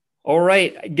All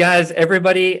right, guys,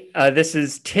 everybody, this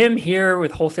is Tim here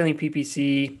with Wholesaling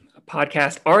PPC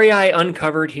podcast, REI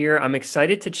Uncovered here. I'm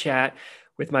excited to chat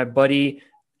with my buddy,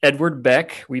 Edward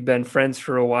Beck. We've been friends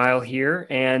for a while here.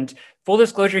 And full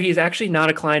disclosure, he's actually not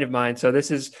a client of mine. So this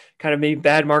is kind of maybe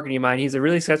bad marketing of mine. He's a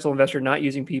really successful investor not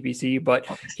using PPC, but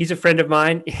he's a friend of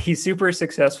mine. He's super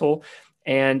successful.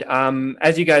 And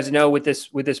as you guys know, with this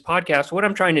podcast, what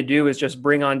I'm trying to do is just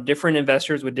bring on different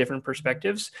investors with different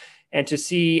perspectives and to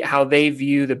see how they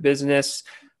view the business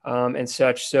and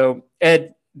such. So,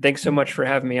 Ed, thanks so much for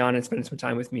having me on and spending some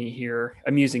time with me here,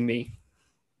 amusing me.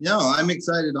 No, I'm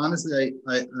excited. Honestly,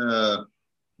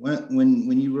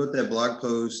 when you wrote that blog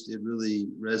post, it really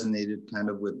resonated kind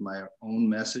of with my own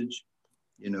message.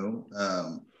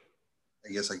 I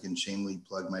guess I can shamelessly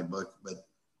plug my book, but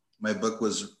my book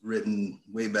was written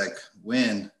way back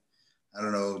when, I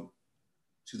don't know,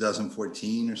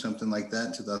 2014 or something like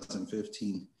that,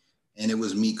 2015. And it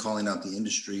was me calling out the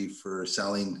industry for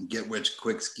selling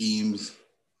get-rich-quick schemes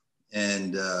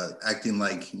and acting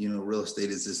like, real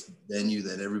estate is this venue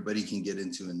that everybody can get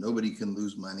into and nobody can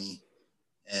lose money.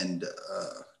 And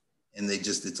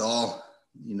it's all,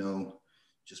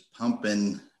 just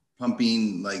pumping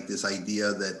like this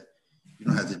idea that you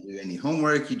don't have to do any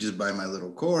homework. You just buy my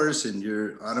little course and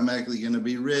you're automatically going to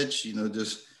be rich.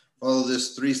 Just follow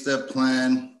this 3-step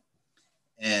plan.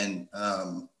 And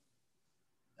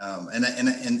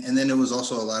then it was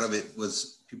also a lot of it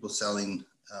was people selling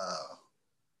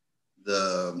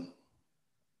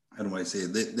how do I say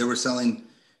it? They were selling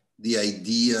the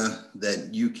idea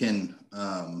that you can,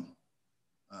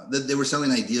 that they were selling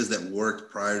ideas that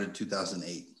worked prior to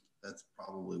 2008. That's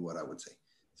probably what I would say.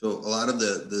 So a lot of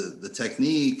the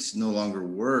techniques no longer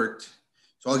worked.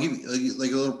 So I'll give you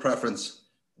like a little preference.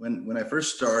 When I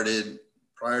first started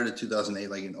prior to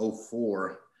 2008, like in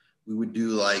 2004, we would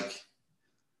do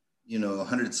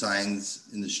 100 signs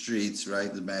in the streets,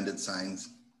 right? The bandit signs.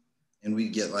 And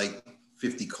we'd get like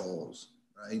 50 calls,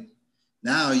 right?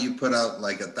 Now you put out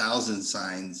like 1,000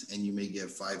 signs and you may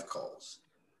get 5 calls.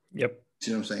 Yep.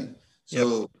 See what I'm saying?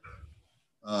 So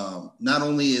not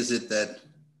only is it that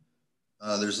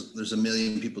there's a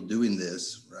million people doing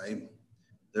this, right?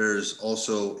 There's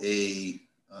also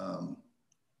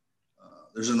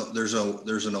there's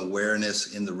an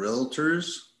awareness in the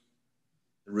realtors.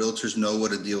 The realtors know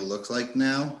what a deal looks like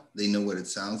now. They know what it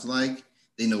sounds like.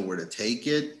 They know where to take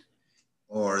it,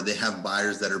 or they have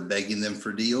buyers that are begging them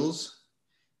for deals,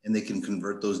 and they can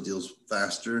convert those deals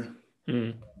faster,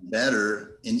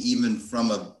 better, and even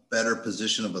from a better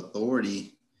position of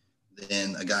authority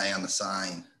than a guy on the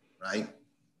sign. Right.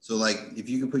 So like if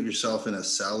you can put yourself in a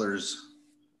seller's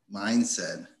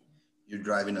mindset, you're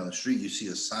driving down the street, you see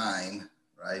a sign,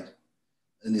 right?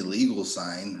 An illegal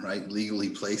sign, right? Legally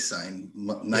placed sign,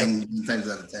 9 times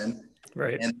out of 10.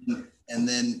 Right. And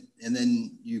then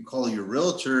you call your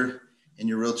realtor and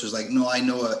your realtor's like, no, I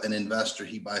know an investor,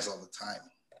 he buys all the time.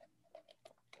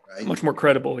 Right. Much more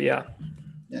credible. Yeah.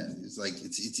 Yeah. It's like,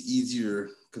 it's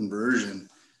easier conversion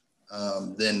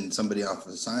than somebody off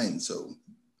of a sign. So,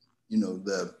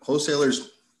 the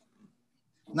wholesalers,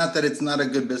 not that it's not a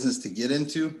good business to get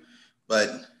into,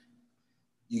 but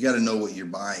you got to know what you're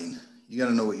buying. You got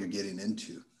to know what you're getting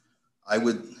into. I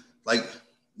would let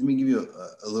me give you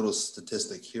a little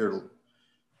statistic here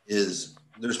is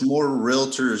there's more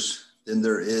realtors than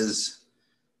there is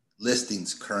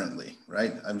listings currently,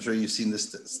 right? I'm sure you've seen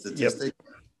this statistic. Yep.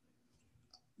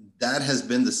 That has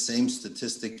been the same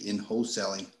statistic in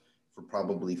wholesaling for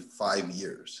probably 5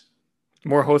 years.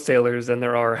 More wholesalers than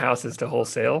there are houses to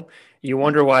wholesale. You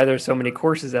wonder why there's so many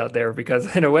courses out there,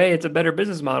 because in a way it's a better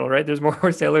business model, right? There's more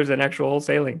wholesalers than actual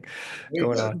wholesaling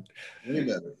going on.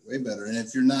 Way better. And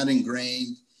if you're not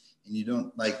ingrained and you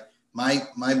don't my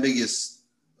biggest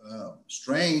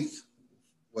strength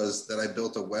was that I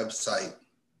built a website,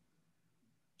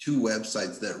 2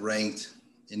 websites that ranked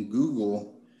in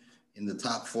Google in the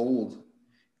top fold.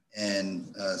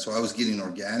 And so I was getting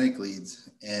organic leads.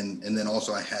 And then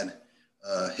also I had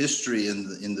history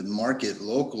in the market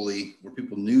locally where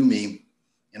people knew me,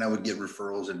 and I would get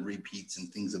referrals and repeats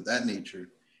and things of that nature.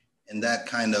 And that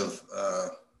kind of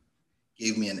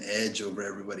gave me an edge over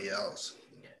everybody else.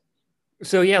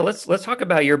 So yeah, let's talk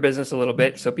about your business a little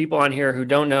bit. So people on here who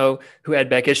don't know who Ed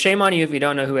Beck is, shame on you if you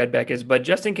don't know who Ed Beck is, but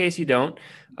just in case you don't,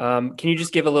 can you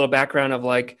just give a little background of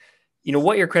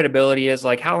what your credibility is?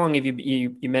 Like, how long have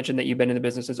you mentioned that you've been in the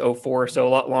business since 2004, so a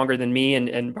lot longer than me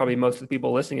and probably most of the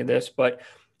people listening to this, but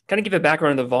kind of give a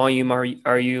background of the volume. Are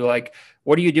you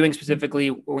what are you doing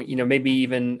specifically? Maybe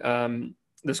even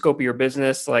the scope of your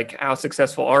business, like how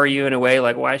successful are you in a way?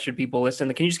 Like, why should people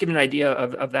listen? Can you just give me an idea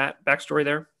of that backstory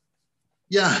there?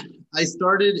 Yeah, I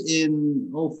started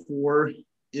in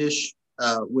 '04-ish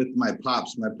with my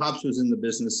pops. My pops was in the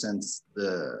business since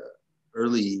the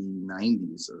early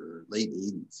 90s or late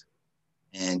 80s.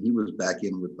 And he was back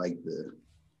in with like the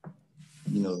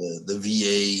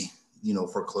VA,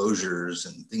 foreclosures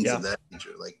and things of Yeah. that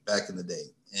nature, like back in the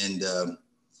day. And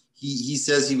he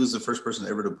says he was the first person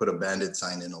ever to put a bandit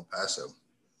sign in El Paso.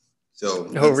 So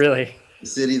Oh, that's really? the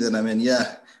city that I'm in.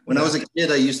 Yeah. When I Yeah. was a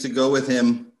kid, I used to go with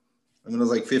him when I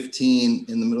was like 15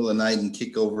 in the middle of the night and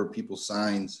kick over people's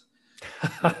signs.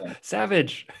 Yeah.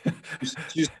 Savage.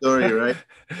 True story, right?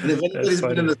 And if That's anybody's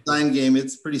been in funny. the sign game,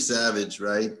 it's pretty savage,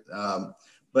 right?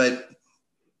 But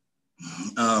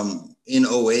in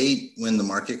 '08, when the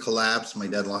market collapsed, my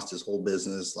dad lost his whole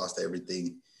business, lost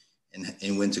everything,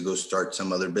 and went to go start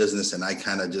some other business. And I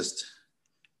kind of just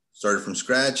started from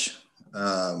scratch. We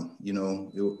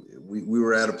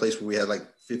were at a place where we had like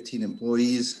 15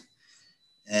 employees,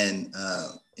 and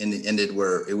it ended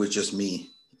where it was just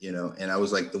me, and I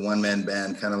was like the one-man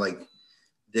band, kind of like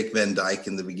Dick Van Dyke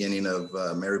in the beginning of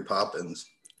Mary Poppins.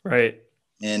 Right.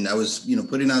 And I was,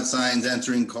 putting out signs,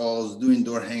 answering calls, doing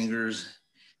door hangers,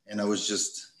 and I was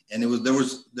just, and there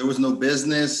was no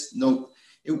business, no,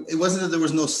 it wasn't that there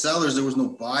was no sellers, there was no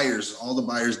buyers. All the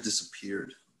buyers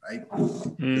disappeared, right?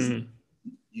 Mm.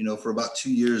 For about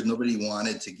 2 years, nobody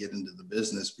wanted to get into the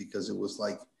business because it was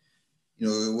like,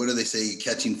 what do they say?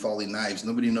 Catching falling knives.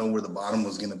 Nobody knew where the bottom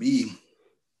was going to be.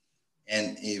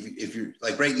 And if you're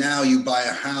like right now, you buy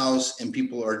a house and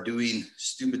people are doing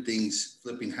stupid things,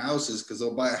 flipping houses, because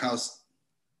they'll buy a house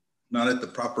not at the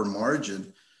proper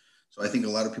margin. So I think a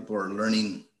lot of people are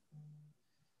learning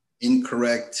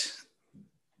incorrect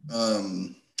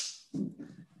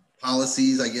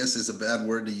policies, I guess is a bad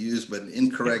word to use, but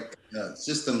incorrect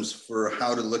systems for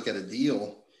how to look at a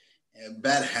deal. And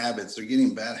bad habits. They're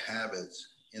getting bad habits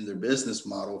in their business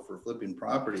model for flipping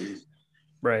properties.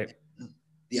 Right.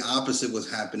 The opposite was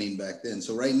happening back then.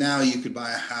 So right now you could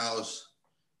buy a house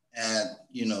at,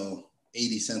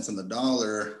 80 cents on the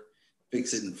dollar,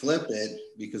 fix it and flip it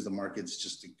because the market's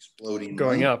just exploding.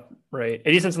 Going Money. up. Right.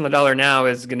 80 cents on the dollar now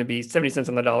is going to be 70 cents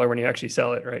on the dollar when you actually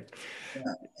sell it. Right.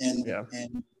 Yeah.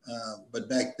 But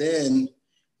back then,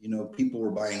 people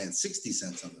were buying at 60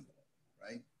 cents on the dollar,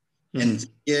 right? And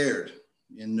scared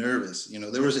and nervous.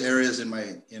 There was areas in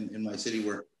my city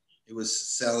where it was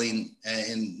selling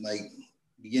in like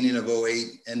beginning of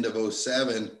 '08, end of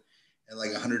 '07 at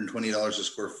like $120 a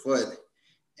square foot.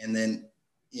 And then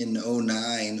in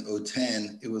 '09,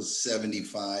 '10, it was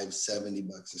 $70 a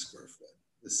square foot,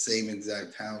 the same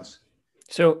exact house.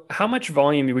 So how much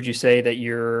volume would you say that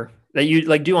you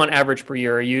like do on average per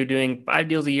year? Are you doing 5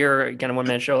 deals a year, kind of one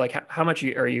man show? Like how much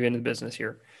are you in the business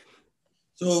here?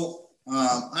 So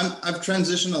I've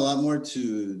transitioned a lot more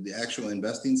to the actual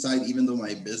investing side, even though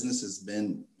my business has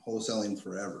been wholesaling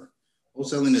forever.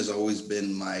 Wholesaling has always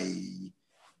been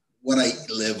what I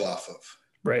live off of.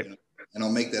 Right. And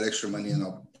I'll make that extra money and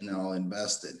I'll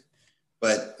invest it.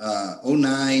 But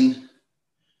 '09,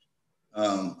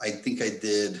 I think I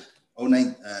did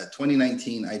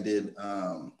 2019, I did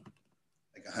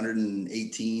like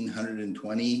 118,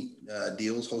 120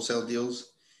 deals, wholesale deals.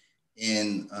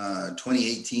 In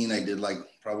 2018, I did like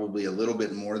probably a little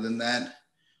bit more than that.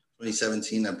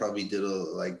 2017, I probably did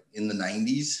like in the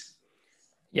 90s.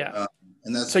 Yeah.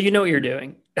 And that's so you know what you're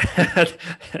doing.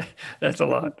 That's a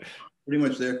lot. Pretty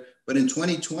much there. But in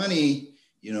 2020,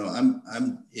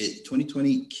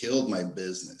 2020 killed my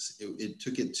business. It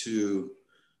took it to,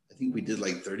 I think we did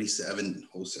like 37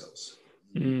 wholesales.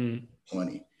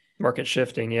 20 market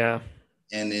shifting. Yeah.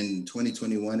 And in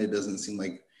 2021, it doesn't seem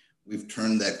like we've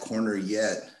turned that corner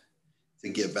yet to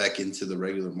get back into the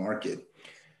regular market.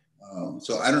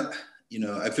 So I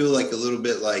feel like a little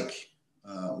bit like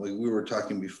we were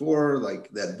talking before, like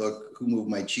that book, Who Moved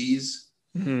My Cheese?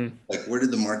 Mm-hmm. Like, where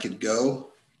did the market go?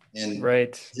 And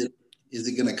right. Is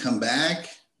it going to come back?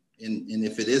 And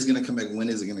if it is going to come back, when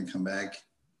is it going to come back?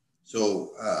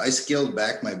 So I scaled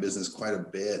back my business quite a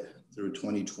bit through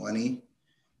 2020.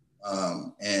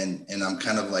 And I'm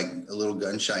kind of like a little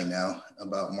gun shy now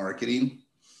about marketing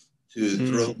to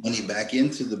throw money back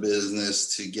into the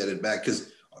business to get it back.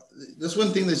 Because that's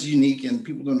one thing that's unique and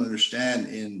people don't understand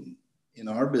in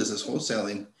our business,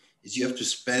 wholesaling, is you have to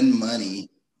spend money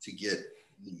to get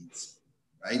leads,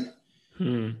 right?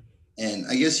 And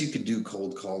I guess you could do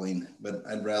cold calling, but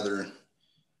I'd rather,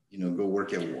 go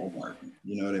work at Walmart.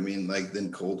 You know what I mean? Like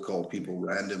than cold call people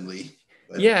randomly.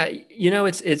 But yeah,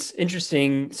 it's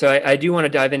interesting. So I do want to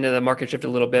dive into the market shift a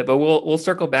little bit, but we'll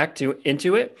circle back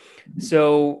into it.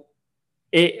 So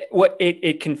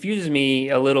it confuses me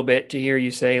a little bit to hear you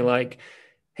say like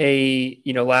hey,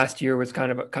 last year was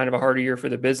kind of a harder year for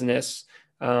the business.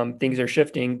 Things are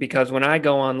shifting, because when I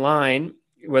go online,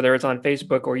 whether it's on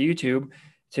Facebook or YouTube,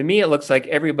 to me, it looks like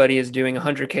everybody is doing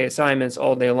 100K assignments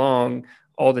all day long,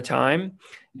 all the time.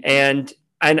 And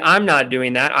I'm not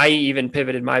doing that. I even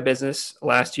pivoted my business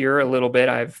last year a little bit.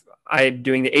 I'm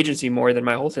doing the agency more than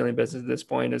my wholesaling business at this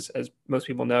point, as most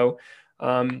people know.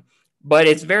 Um, but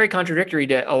it's very contradictory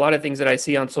to a lot of things that I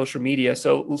see on social media.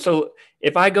 So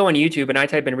if I go on YouTube and I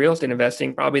type in real estate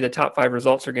investing, probably the top 5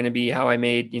 results are going to be how I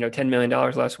made, $10 million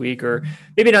last week, or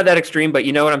maybe not that extreme, but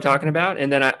you know what I'm talking about.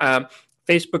 And then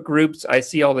Facebook groups I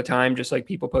see all the time, just like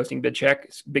people posting big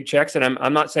checks. And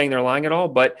I'm not saying they're lying at all,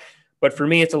 but for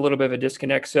me, it's a little bit of a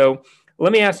disconnect. So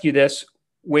let me ask you this.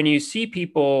 When you see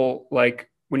people, like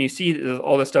when you see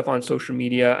all this stuff on social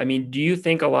media, I mean, do you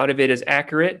think a lot of it is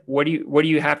accurate? What do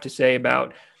you have to say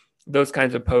about those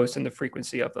kinds of posts and the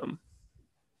frequency of them?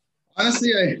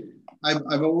 Honestly,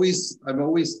 I've always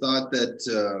thought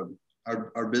that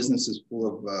our business is full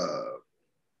of I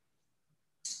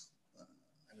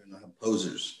don't know,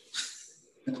 posers.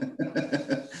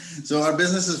 So our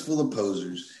business is full of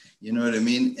posers. You know what I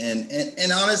mean?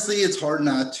 And honestly, it's hard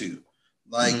not to.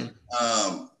 Like,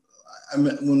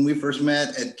 when we first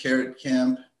met at Carrot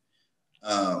Camp,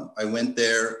 I went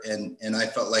there and I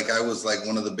felt like I was like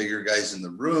one of the bigger guys in the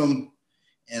room.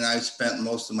 And I spent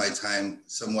most of my time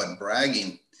somewhat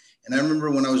bragging. And I remember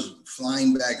when I was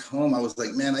flying back home, I was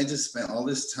like, man, I just spent all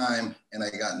this time and I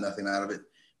got nothing out of it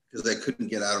because I couldn't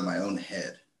get out of my own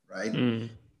head. Right.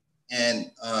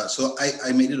 And so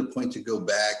I made it a point to go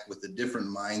back with a different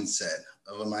mindset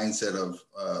of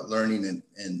learning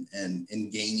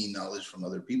and gaining knowledge from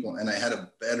other people. And I had a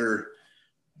better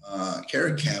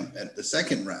Carrot Camp at the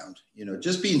second round,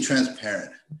 just being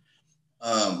transparent.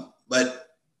 But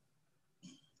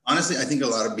honestly, I think a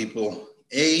lot of people,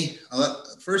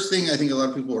 first thing, I think a lot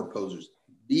of people are posers.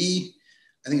 B,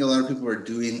 I think a lot of people are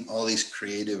doing all these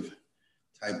creative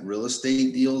type real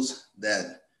estate deals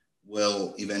that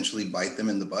will eventually bite them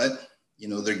in the butt.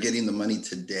 They're getting the money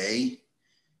today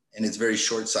and it's very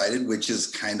short-sighted, which is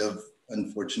kind of,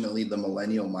 unfortunately, the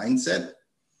millennial mindset.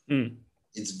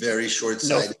 It's very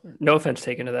short-sighted. No offense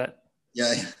taken to that.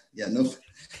 Yeah, no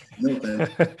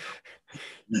offense.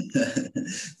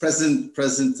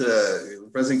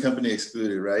 present company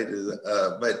excluded, right?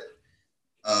 But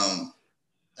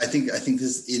I think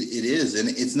this it is, and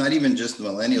it's not even just the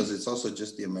millennials. It's also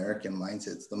just the American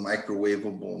mindset. It's the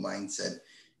microwavable mindset.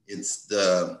 It's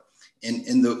the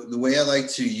way I like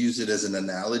to use it as an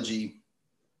analogy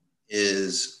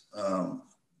is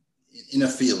in a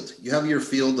field. You have your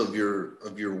field of your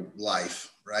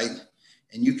life, right?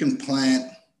 And you can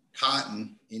plant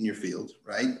cotton in your field,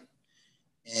 right?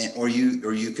 Or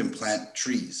you can plant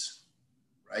trees,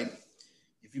 right?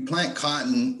 If you plant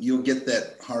cotton, you'll get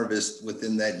that harvest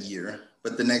within that year,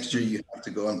 but the next year you have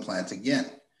to go and plant again.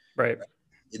 Right.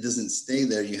 It doesn't stay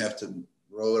there. You have to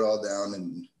roll it all down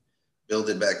and build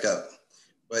it back up.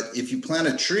 But if you plant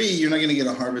a tree, you're not going to get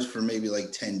a harvest for maybe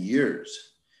like 10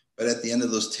 years. But at the end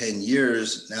of those 10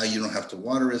 years, now you don't have to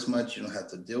water as much. You don't have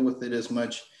to deal with it as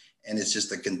much. And it's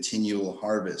just a continual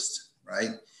harvest,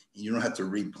 right? You don't have to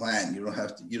replant. You don't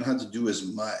have to do as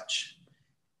much.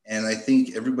 And I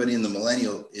think everybody in the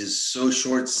millennial is so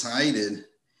short-sighted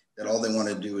that all they want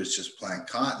to do is just plant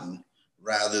cotton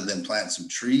rather than plant some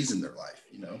trees in their life,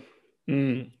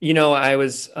 I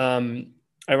was,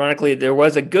 ironically, there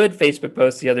was a good Facebook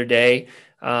post the other day.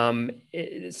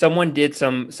 Someone did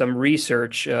some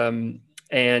research,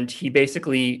 and he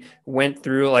basically went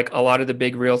through like a lot of the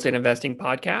big real estate investing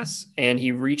podcasts, and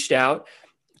he reached out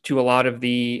to a lot of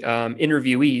the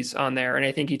interviewees on there. And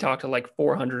I think he talked to like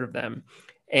 400 of them.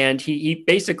 And he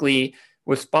basically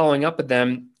was following up with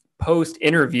them post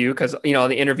interview, because, the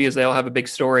interviews, they all have a big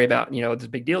story about, this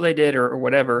big deal they did or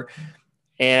whatever.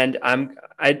 And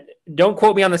I don't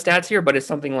quote me on the stats here, but it's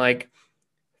something like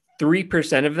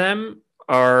 3% of them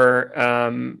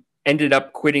are ended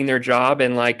up quitting their job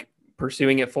and like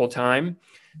pursuing it full time.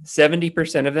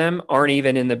 70% of them aren't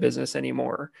even in the business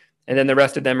anymore. And then the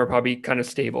rest of them are probably kind of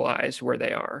stabilized where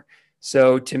they are.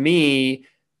 So to me,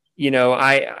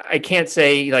 I can't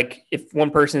say like if one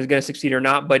person is going to succeed or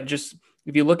not, but just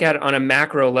if you look at it on a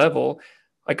macro level,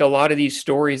 like a lot of these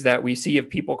stories that we see of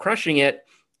people crushing it,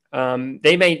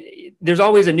 there's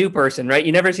always a new person, right?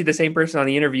 You never see the same person on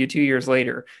the interview 2 years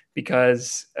later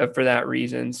because for that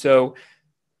reason. So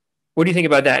what do you think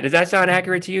about that? Does that sound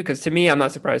accurate to you? Because to me, I'm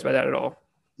not surprised by that at all.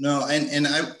 No, and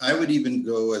I would even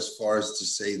go as far as to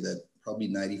say that probably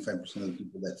 95% of the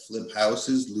people that flip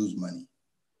houses lose money.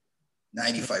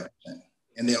 95%.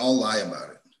 And they all lie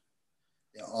about it.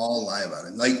 They all lie about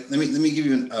it. Like, let me give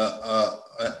you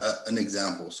an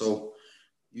example. So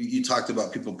you talked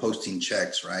about people posting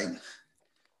checks, right?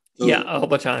 Yeah, So all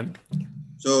the time.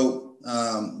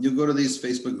 you go to these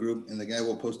Facebook group and the guy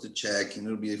will post a check and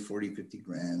it'll be a 40, 50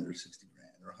 grand or 60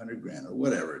 grand or 100 grand or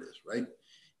whatever it is, right?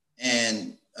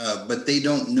 And but they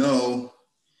don't know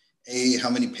A, how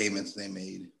many payments they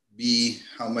made, B,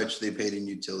 how much they paid in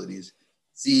utilities,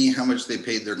 C, how much they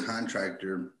paid their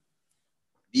contractor,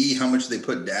 D, how much they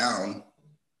put down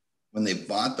when they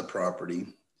bought the property.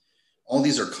 All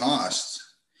these are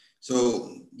costs.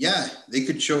 So yeah, they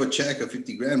could show a check of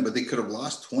 50 grand, but they could have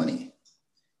lost 20.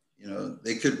 You know,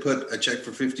 they could put a check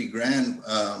for 50 grand,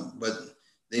 but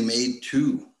they made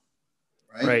two,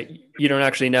 right? Right. You don't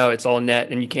actually know, it's all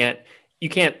net, and you can't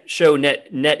show net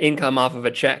income off of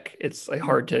a check. It's like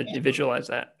hard to visualize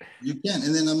that. You can.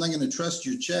 And then I'm not going to trust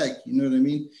your check. You know what I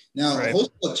mean? Now, a Right.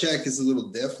 wholesale check is a little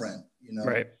different, you know,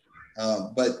 Right.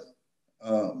 but,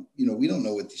 you know, we don't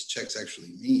know what these checks actually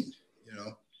mean, you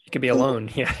know. It could be a So, loan.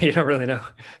 Yeah, you don't really know.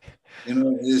 you know,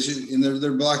 and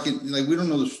they're blocking, like, we don't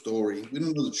know the story. We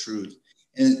don't know the truth.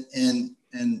 And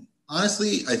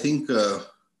honestly, I think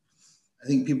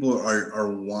people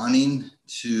are wanting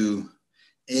to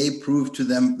prove to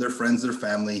them, their friends, their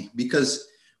family, because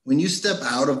when you step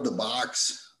out of the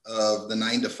box of the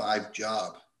 9 to 5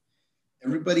 job,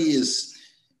 everybody is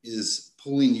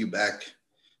pulling you back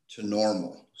to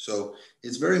normal. So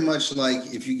it's very much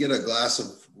like if you get a glass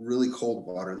of really cold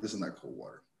water. This is not cold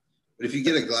water, but if you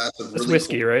get a glass of It's really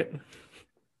whiskey, cold, right?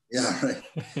 yeah, right.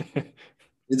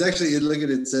 It's actually, look at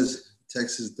it, it says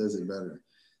Texas does it better.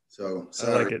 So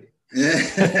I like sorry.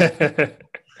 it.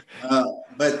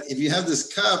 But if you have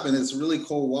this cup and it's really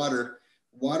cold water,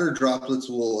 water droplets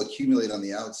will accumulate on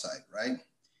the outside, right?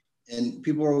 And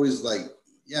people are always like,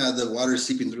 yeah, the water's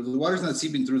seeping through. The water's not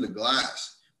seeping through the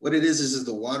glass. What it is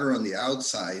the water on the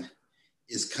outside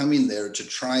is coming there to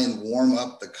try and warm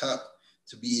up the cup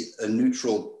to be a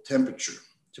neutral temperature,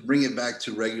 to bring it back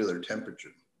to regular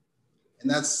temperature.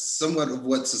 And that's somewhat of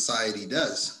what society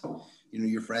does. You know,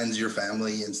 your friends, your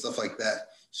family, and stuff like that.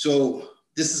 So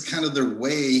this is kind of their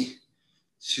way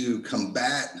to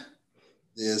combat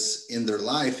this in their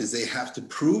life, is they have to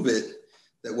prove it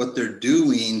that what they're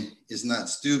doing is not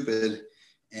stupid,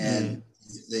 and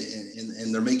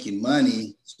they're making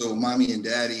money. So mommy and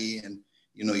daddy and,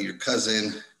 you know, your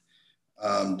cousin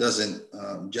doesn't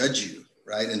judge you,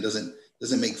 right? And doesn't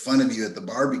make fun of you at the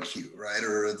barbecue, right?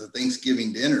 Or at the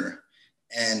Thanksgiving dinner.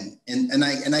 And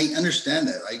I understand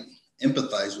that. I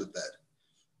empathize with that.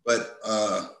 But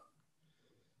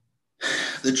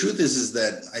the truth is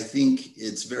that I think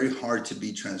it's very hard to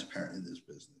be transparent in this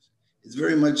business. It's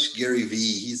very much Gary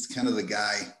Vee. He's kind of the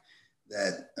guy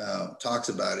that talks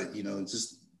about it. You know,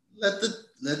 just let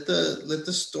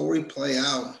the story play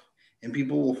out, and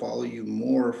people will follow you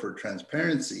more for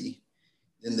transparency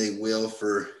than they will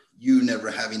for you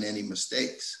never having any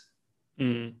mistakes.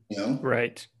 You know?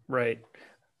 Right. Right.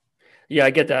 Yeah,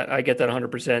 I get that. I get that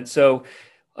 100%. So,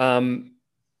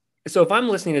 so if I'm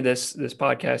listening to this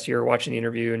podcast here, or watching the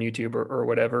interview on YouTube or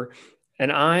whatever,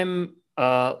 and I'm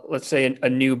let's say a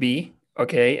newbie,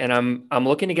 okay, and I'm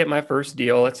looking to get my first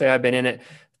deal. Let's say I've been in it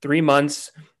 3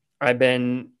 months. I've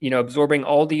been, absorbing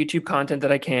all the YouTube content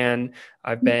that I can.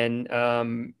 I've been,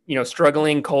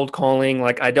 struggling cold calling.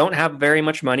 Like, I don't have very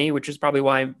much money, which is probably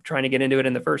why I'm trying to get into it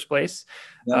in the first place.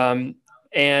 Yeah.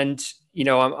 And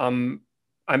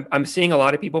I'm seeing a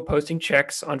lot of people posting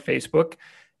checks on Facebook,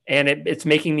 and it's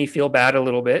making me feel bad a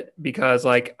little bit, because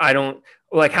like, I don't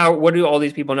like, what do all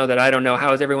these people know that I don't know?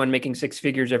 How is everyone making 6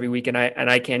 figures every week, and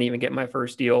I can't even get my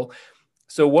first deal?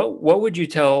 So what would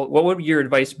your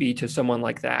advice be to someone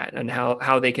like that, and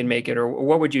how they can make it? Or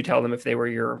what would you tell them if they were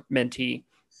your mentee?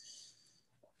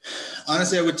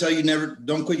 Honestly, I would tell you,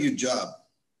 don't quit your job.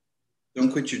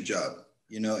 Don't quit your job,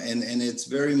 and it's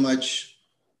very much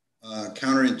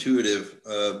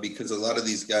counterintuitive, because a lot of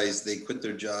these guys, they quit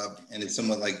their job, and it's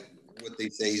somewhat like what they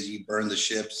say is you burn the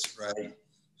ships, right?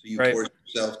 So you Right. force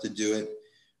yourself to do it.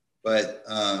 But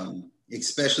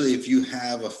especially if you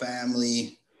have a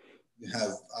family, you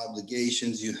have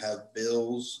obligations, you have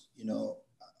bills,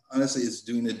 honestly, it's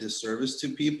doing a disservice to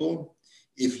people.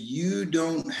 If you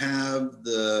don't have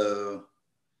the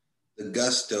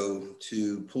gusto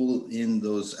to pull in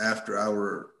those after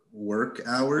hour work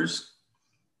hours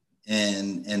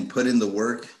and put in the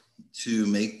work to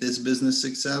make this business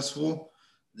successful,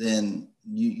 then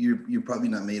you're probably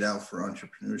not made out for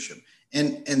entrepreneurship.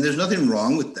 And there's nothing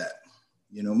wrong with that.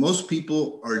 Most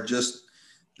people are just,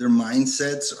 their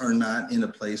mindsets are not in a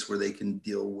place where they can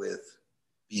deal with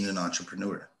being an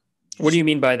entrepreneur. What do you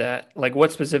mean by that? Like,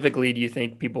 what specifically do you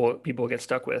think people get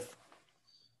stuck with?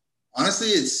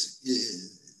 honestly,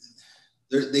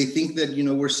 they think that,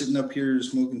 we're sitting up here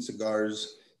smoking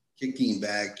cigars, kicking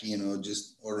back,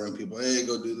 just ordering people, hey,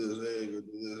 go do this, hey, go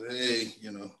do this, hey,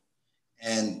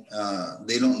 and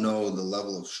they don't know the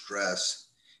level of stress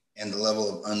and the level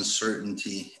of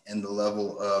uncertainty and the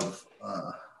level of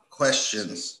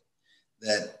questions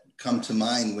that come to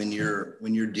mind when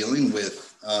you're dealing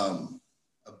with a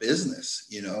business,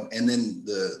 and then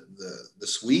the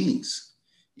swings.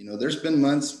 There's been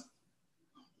months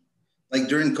like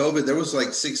during COVID, there was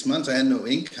like 6 months I had no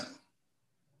income.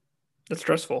 That's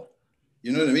stressful.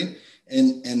 You know what I mean?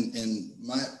 And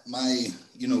my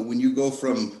when you go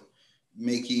from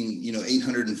making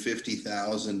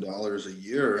 $850,000 a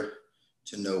year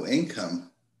to no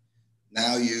income,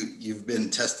 now you've been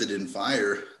tested in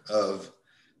fire of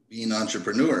being an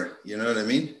entrepreneur. You know what I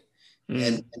mean?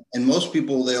 And most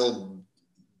people, they'll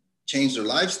change their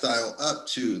lifestyle up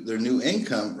to their new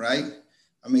income, right?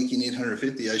 I'm making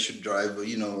 850. I should drive, a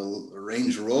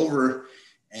Range Rover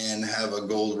and have a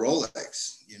gold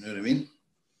Rolex. You know what I mean?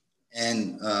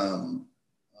 And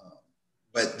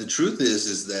but the truth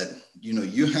is that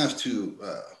you have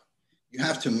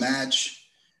to match.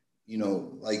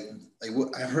 Like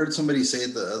I heard somebody say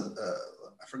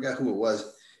I forgot who it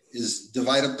was, is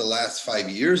divide up the last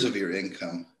 5 years of your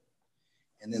income,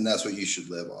 and then that's what you should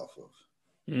live off of.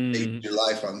 Base your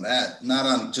life on that, not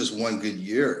on just one good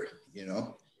year.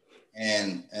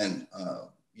 And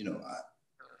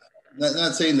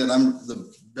not saying that I'm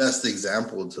the best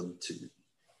example to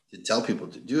tell people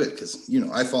to do it, because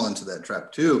I fall into that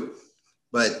trap too.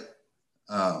 But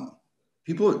some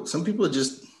people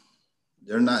just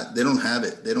they don't have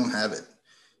it. They don't have it.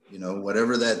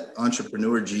 Whatever that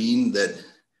entrepreneur gene, that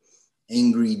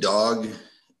angry dog,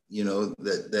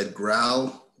 that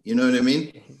growl. You know what I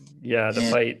mean? Yeah, the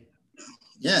fight.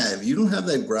 Yeah, if you don't have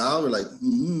that growl, or like,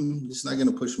 it's not going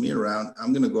to push me around.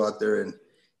 I'm going to go out there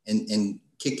and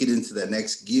kick it into that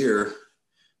next gear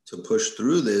to push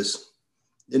through this.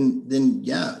 Then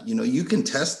yeah, you can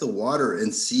test the water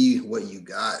and see what you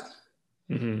got.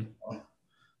 And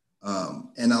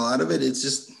a lot of it, it's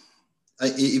just,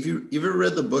 if you ever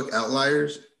read the book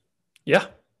Outliers. Yeah,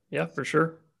 for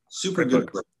sure. Super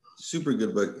good book. Super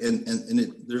good book. And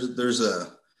there's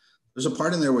a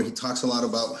part in there where he talks a lot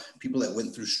about people that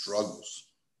went through struggles,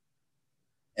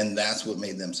 and that's what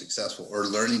made them successful, or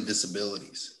learning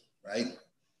disabilities, right?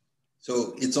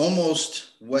 So it's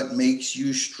almost what makes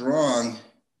you strong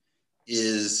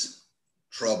is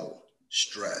trouble,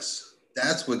 stress.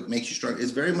 That's what makes you strong.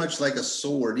 It's very much like a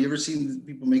sword. You ever seen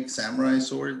people make samurai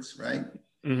swords, right?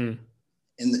 And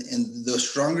the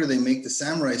stronger they make the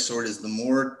samurai sword is the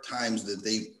more times that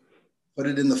they put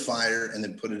it in the fire and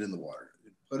then put it in the water.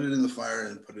 Put it in the fire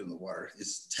and put it in the water.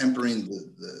 It's tempering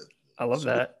the I love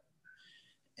sword. That.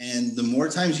 And the more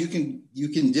times you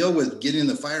can deal with getting in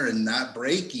the fire and not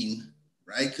breaking,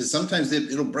 right? Because sometimes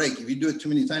it'll break. If you do it too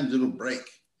many times, it'll break.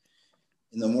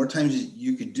 And the more times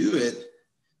you could do it,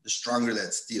 the stronger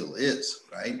that steel is,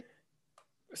 right?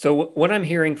 So what I'm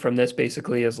hearing from this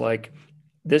basically is like,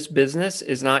 this business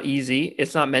is not easy.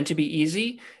 It's not meant to be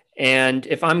easy. And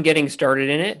if I'm getting started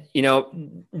in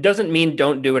it, doesn't mean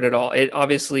don't do it at all. It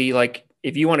obviously, like,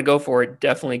 if you want to go for it,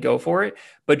 definitely go for it.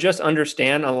 But just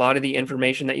understand a lot of the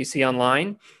information that you see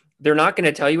online, they're not going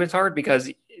to tell you it's hard,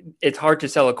 because it's hard to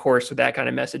sell a course with that kind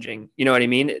of messaging. You know what I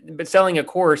mean? But selling a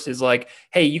course is like,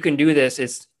 hey, you can do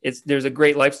this. There's a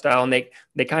great lifestyle, and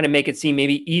they kind of make it seem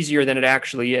maybe easier than it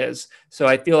actually is. So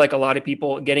I feel like a lot of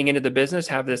people getting into the business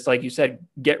have this, like you said,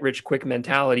 get rich quick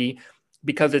mentality,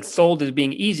 because it's sold as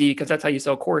being easy, because that's how you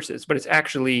sell courses, but it's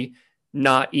actually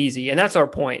not easy. And that's our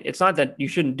point. It's not that you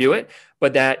shouldn't do it,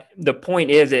 but that the point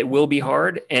is it will be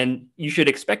hard, and you should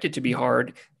expect it to be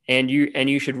hard. And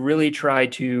you should really try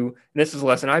to, and this is a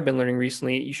lesson I've been learning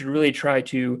recently, you should really try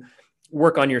to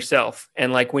work on yourself.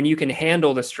 And like, when you can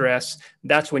handle the stress,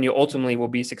 that's when you ultimately will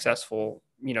be successful,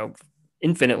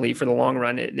 infinitely for the long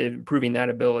run, improving that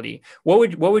ability.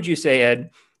 What would you say, Ed,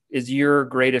 is your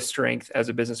greatest strength as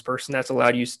a business person that's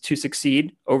allowed you to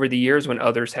succeed over the years when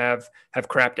others have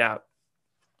crapped out?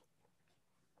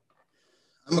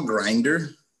 I'm a grinder.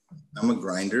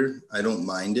 I don't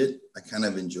mind it. I kind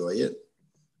of enjoy it.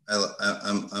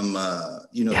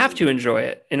 You have to enjoy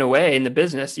it in a way in the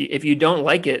business. If you don't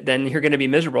like it, then you're going to be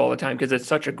miserable all the time, because it's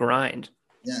such a grind.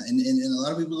 Yeah. And a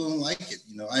lot of people don't like it.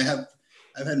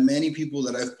 I've had many people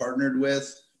that I've partnered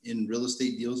with in real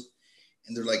estate deals,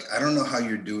 and they're like, I don't know how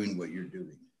you're doing what you're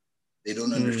doing. They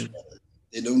don't understand it.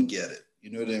 They don't get it.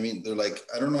 You know what I mean? They're like,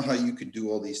 I don't know how you could do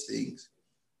all these things,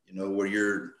 where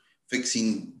you're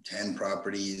fixing 10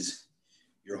 properties,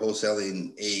 you're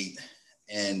wholesaling 8,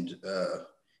 and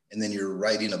and then you're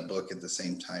writing a book at the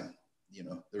same time. You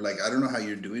know, they're like, I don't know how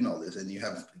you're doing all this. And you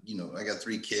have, you know, I got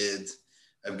 3 kids,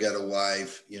 I've got a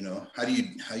wife, you know, how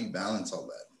you balance all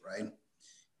that, right?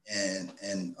 And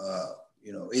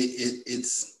you know,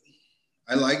 it's,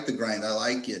 I like the grind. I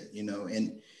like it, you know,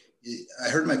 and I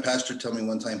heard my pastor tell me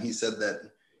one time, he said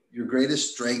that your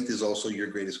greatest strength is also your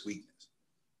greatest weakness.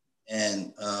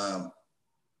 And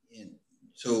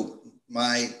so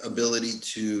my ability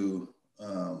to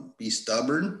be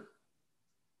stubborn,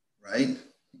 right,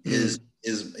 is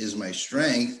my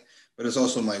strength, but it's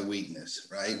also my weakness,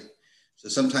 right? So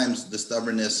sometimes the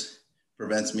stubbornness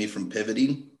prevents me from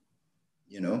pivoting,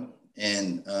 you know,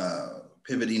 and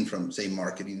pivoting from, say,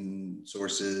 marketing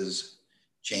sources,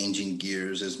 changing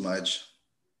gears as much,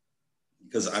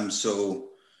 because I'm so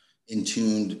in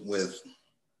tune with,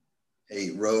 hey,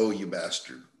 row, you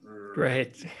bastard.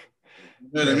 Right. You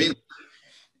know what I mean?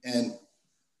 And,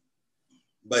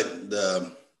 but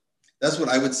that's what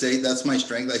I would say. That's my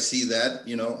strength. I see that,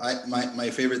 you know, my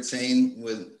favorite saying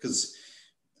with, because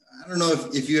I don't know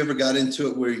if you ever got into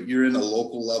it where you're in a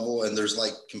local level and there's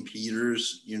like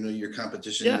competitors, you know, your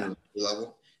competition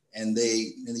level, and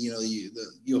you know,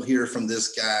 you'll hear from this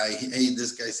guy, hey,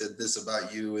 this guy said this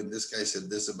about you, and this guy said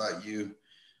this about you.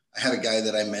 I had a guy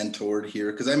that I mentored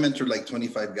here, because I mentored like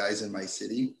 25 guys in my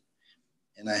city.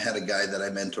 And I had a guy that I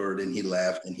mentored, and he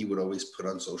left, and he would always put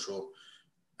on social,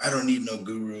 I don't need no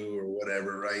guru or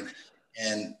whatever, right?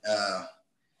 And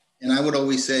I would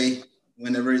always say,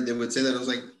 whenever they would say that, I was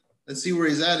like, let's see where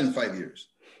he's at in 5 years.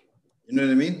 You know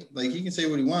what I mean? Like, he can say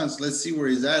what he wants. Let's see where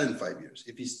he's at in 5 years,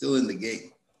 if he's still in the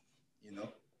game, you know?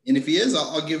 And if he is,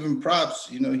 I'll give him props.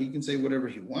 You know, he can say whatever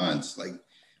he wants. Like,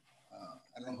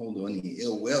 I don't hold any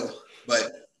ill will,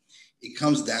 but it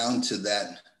comes down to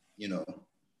that, you know,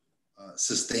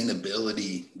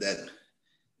 sustainability, that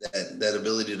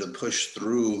ability to push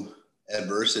through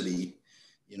adversity,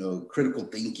 you know, critical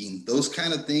thinking, those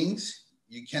kind of things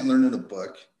you can't learn in a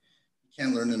book, you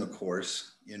can't learn in a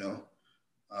course, you know.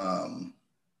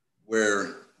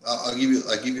 Where I'll give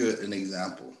you an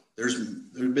example. There's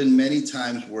been many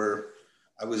times where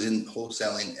I was in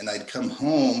wholesaling and I'd come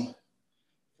home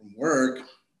from work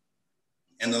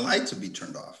and the lights would be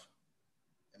turned off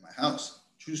in my house.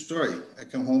 True story. I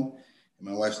come home and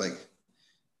my wife's like,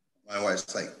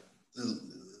 the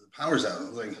power's out. I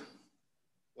was like,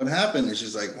 what happened? And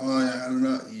she's like, well, I don't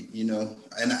know, you know,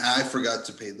 and I forgot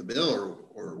to pay the bill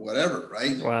or whatever,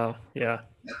 right? Wow. Yeah.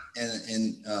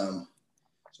 And so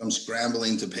I'm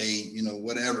scrambling to pay, you know,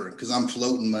 whatever, because I'm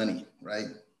floating money, right,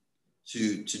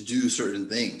 to do certain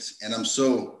things. And I'm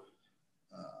so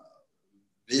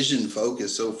vision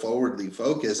focused, so forwardly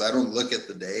focused, I don't look at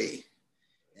the day,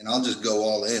 and I'll just go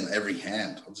all in, every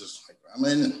hand. I'll just like, I'm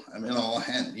in all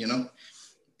hand, you know.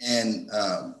 And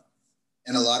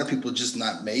a lot of people just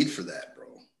not made for that, bro.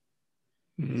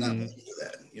 Not made for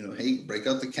that. You know, hey, break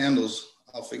out the candles.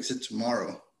 I'll fix it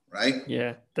tomorrow, right?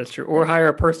 Yeah, that's true. Or hire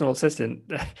a personal assistant.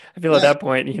 I feel at that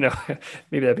point, you know,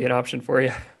 maybe that'd be an option for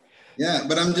you. Yeah,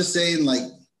 but I'm just saying,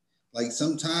 like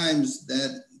sometimes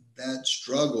that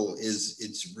struggle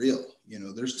it's real. You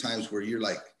know, there's times where you're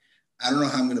like, I don't know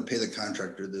how I'm going to pay the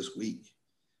contractor this week.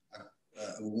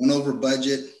 We went over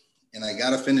budget, and I got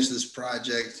to finish this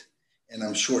project, and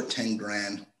I'm short 10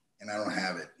 grand, and I don't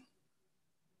have it.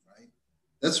 Right?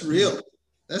 That's real.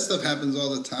 That stuff happens all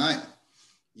the time.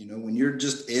 You know, when you're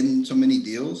just in so many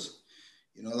deals,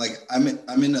 you know, like I'm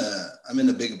in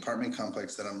a big apartment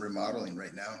complex that I'm remodeling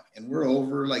right now, and we're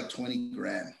over like 20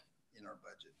 grand in our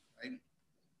budget, right?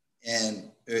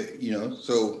 And you know,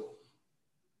 so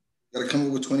got to come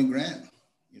up with 20 grand.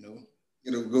 You know,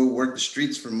 you got to go work the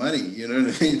streets for money. You know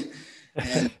what I mean?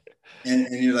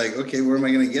 And you're like, okay, where am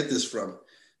I going to get this from?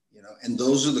 You know, and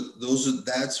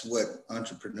that's what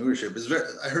entrepreneurship is.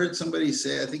 I heard somebody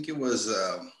say, I think it was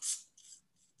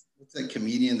what's that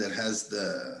comedian that has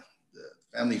the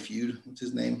Family Feud? What's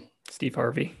his name? Steve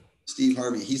Harvey. Steve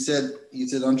Harvey. He said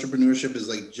entrepreneurship is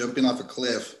like jumping off a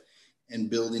cliff and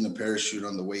building a parachute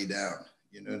on the way down.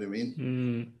 You know what I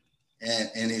mean?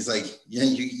 And he's like, yeah,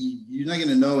 you're not going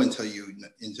to know until you're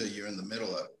in the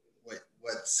middle of it,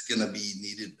 what's going to be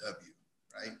needed of you,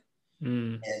 right?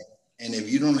 And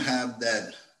if you don't have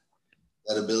that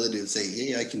ability to say,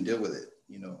 hey, I can deal with it,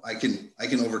 you know, I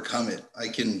can overcome it. I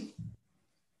can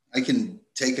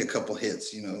take a couple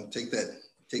hits, you know, take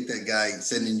that guy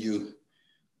sending you,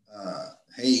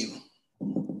 hey,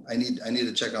 I need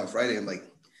a check on Friday. I'm like,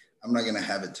 I'm not going to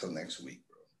have it till next week,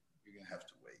 bro. You're going to have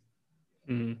to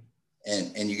wait.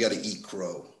 And you got to eat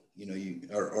crow, you know,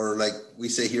 or like we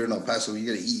say here in El Paso, you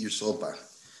got to eat your sopa.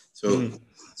 So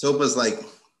sopa's like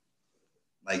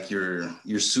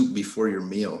your soup before your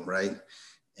meal, right?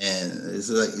 And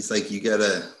it's like you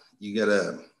gotta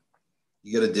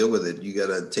deal with it. You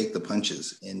gotta take the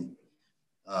punches. And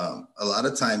a lot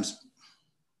of times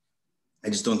I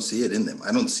just don't see it in them.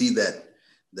 I don't see that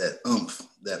oomph,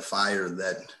 that fire,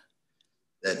 that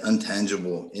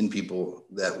untangible in people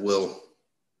that will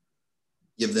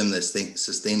give them this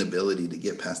sustainability to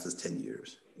get past this 10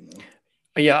 years. You know?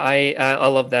 Yeah, I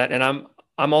love that, and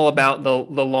I'm all about the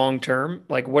long term.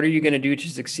 Like, what are you going to do to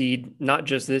succeed, not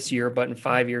just this year, but in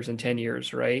 5 years and 10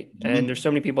 years, right? And Mm-hmm. there's so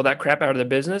many people that crap out of the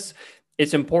business.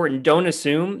 It's important. Don't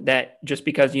assume that just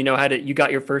because you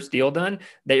got your first deal done,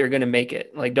 that you're going to make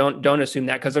it. Like, don't assume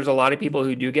that, because there's a lot of people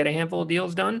who do get a handful of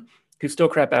deals done who still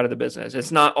crap out of the business.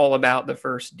 It's not all about the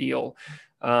first deal.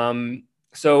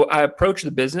 So I approach the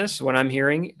business, what I'm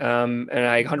hearing, and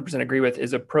I 100% agree with,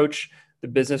 is approach the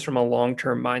business from a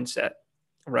long-term mindset,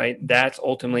 right? That's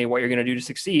ultimately what you're going to do to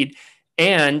succeed.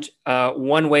 And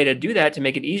one way to do that, to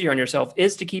make it easier on yourself,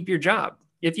 is to keep your job.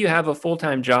 If you have a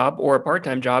full-time job or a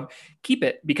part-time job, keep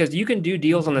it, because you can do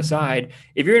deals on the side.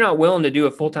 If you're not willing to do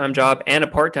a full-time job and a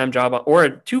part-time job, or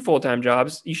two full-time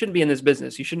jobs, you shouldn't be in this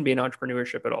business. You shouldn't be in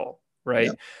entrepreneurship at all, right?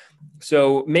 Yep.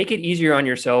 So make it easier on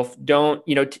yourself. Don't,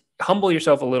 humble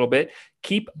yourself a little bit.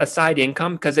 Keep a side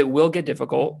income, because it will get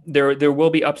difficult. There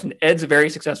will be ups, and Ed's very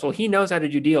successful. He knows how to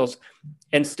do deals,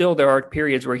 and still there are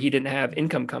periods where he didn't have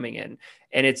income coming in.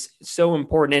 And it's so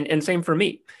important. And same for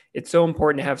me. It's so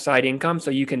important to have side income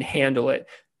so you can handle it.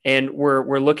 And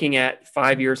we're looking at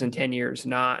 5 years and 10 years,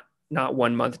 not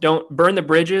 1 month. Don't burn the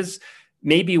bridges.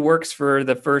 Maybe works for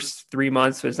the first 3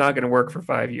 months, but it's not going to work for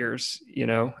 5 years.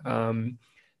 So And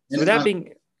with that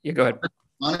being, yeah, go ahead.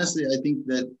 honestly, I think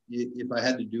that if I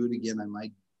had to do it again, I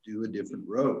might do a different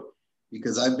road,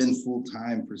 because I've been full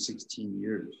time for 16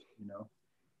 years,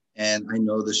 and I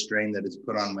know the strain that it's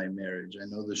put on my marriage. I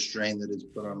know the strain that it's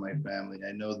put on my family.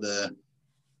 I know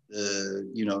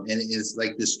and it's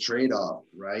like this trade-off,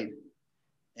 right?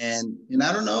 And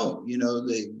I don't know,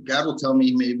 God will tell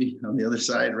me maybe on the other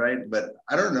side, right? But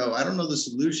I don't know. I don't know the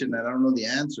solution, and I don't know the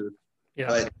answer. Yeah.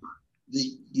 But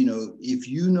if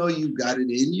you got it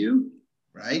in you,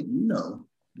 right?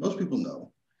 Most people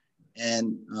know,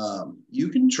 and you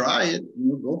can try it,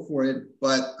 go for it.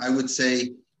 But I would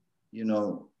say,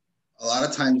 a lot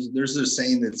of times there's a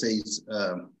saying that says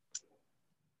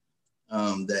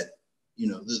that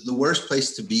the worst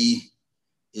place to be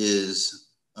is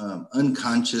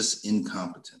unconscious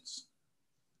incompetence.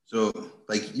 So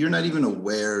like, you're not even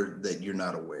aware that you're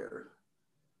not aware.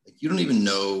 Like, you don't even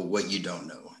know what you don't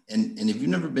know. And if you've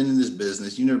never been in this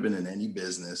business, you've never been in any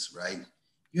business, right?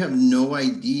 You have no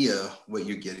idea what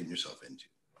you're getting yourself into.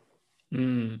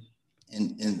 Mm.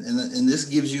 And this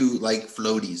gives you like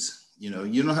floaties. You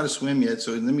don't know how to swim yet,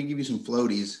 so let me give you some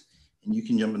floaties, and you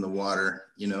can jump in the water,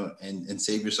 and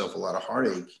save yourself a lot of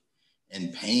heartache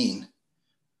and pain.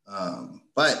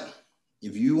 But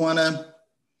if you wanna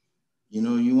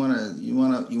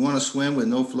swim with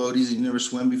no floaties, and you never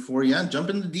swim before, yeah, jump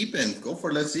in the deep end, go for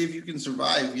it. Let's see if you can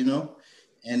survive,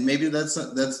 and maybe that's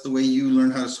the way you learn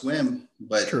how to swim.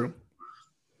 But true.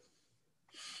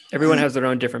 Everyone has their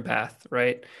own different path,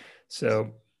 right?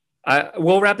 So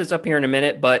we'll wrap this up here in a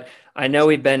minute, but I know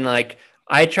we've been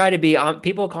I try to be,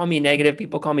 people call me negative,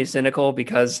 people call me cynical,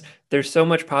 because there's so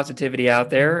much positivity out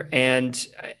there, and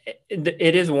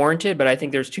it is warranted, but I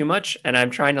think there's too much, and I'm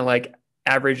trying to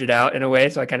average it out in a way.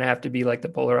 So I kind of have to be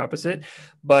the polar opposite.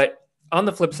 But on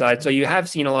the flip side, so you have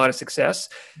seen a lot of success.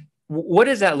 What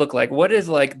does that look like? What is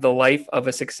the life of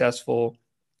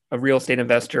a real estate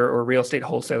investor or real estate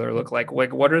wholesaler look like?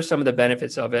 What are some of the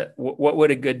benefits of it? What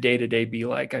would a good day-to-day be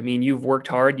like? I mean, you've worked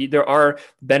hard. There are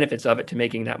benefits of it to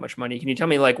making that much money. Can you tell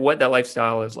me what that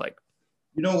lifestyle is like?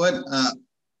 You know what?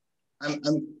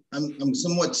 I'm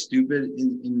somewhat stupid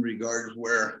in regards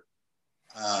where,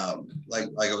 like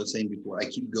I was saying before, I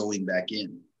keep going back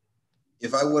in.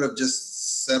 If I would have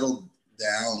just settled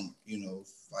down,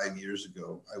 5 years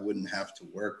ago, I wouldn't have to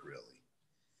work really.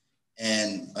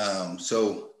 And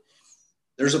so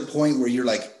there's a point where you're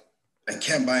like, I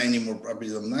can't buy any more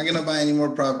properties. I'm not going to buy any more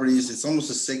properties. It's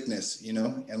almost a sickness, I'm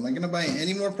not going to buy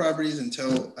any more properties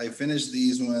until I finish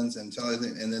these ones, and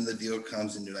then the deal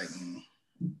comes, and you're like,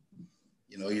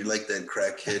 you're like that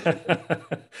crackhead.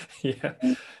 Yeah.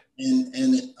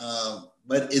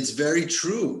 But it's very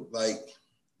true. Like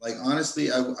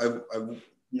honestly,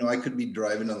 I could be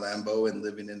driving a Lambo and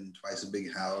living in twice a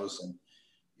big house, and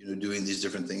doing these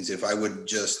different things if I would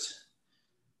just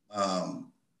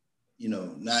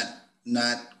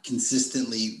not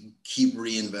consistently keep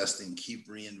reinvesting,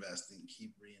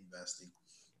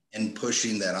 and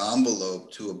pushing that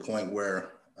envelope to a point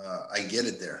where I get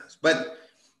it there. But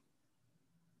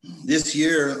this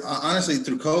year, honestly,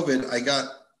 through COVID, I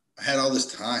had all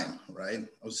this time, right?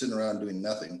 I was sitting around doing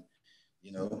nothing,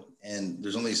 and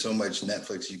there's only so much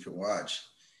Netflix you can watch.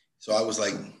 So I was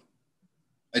like,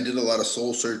 I did a lot of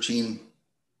soul searching.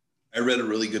 I read a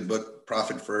really good book,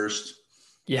 Profit First.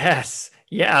 Yes.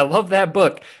 Yeah, I love that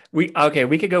book. We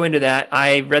could go into that.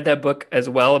 I read that book as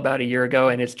well about a year ago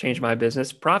and it's changed my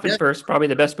business. Profit Yeah, First, probably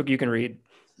the best book you can read.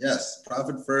 yes,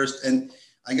 Profit First. And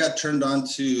I got turned on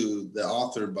to the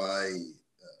author by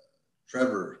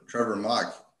Trevor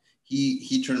Mock.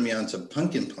 He turned me on to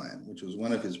Pumpkin Plan, which was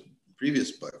one of his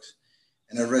previous books.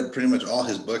 And I've read pretty much all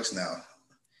his books now.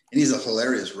 And he's a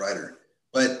hilarious writer.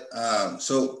 But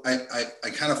so I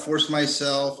kind of forced my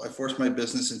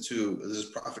business into this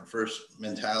profit first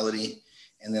mentality.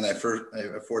 And then I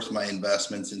forced my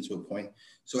investments into a point.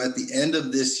 So at the end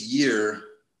of this year,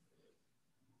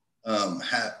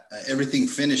 everything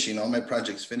finishing, all my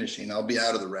projects finishing, I'll be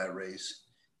out of the rat race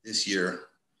this year,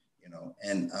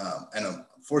 and I'm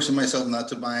forcing myself not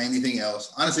to buy anything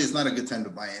else. Honestly, it's not a good time to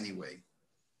buy anyway.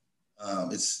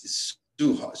 It's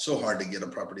so hard to get a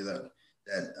property that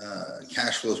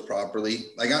cash flows properly.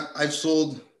 Like I've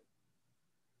sold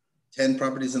 10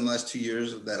 properties in the last 2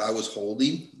 years that I was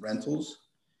holding rentals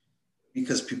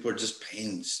because people are just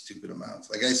paying stupid amounts.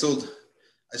 Like I sold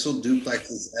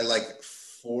duplexes at like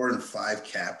 4 and 5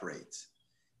 cap rates.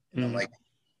 And I'm like,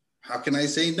 how can I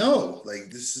say no?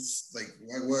 Like, this is like,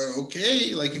 well,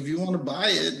 okay. Like if you want to buy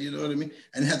it, you know what I mean?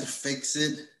 I didn't have to fix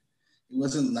it. It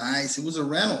wasn't nice. It was a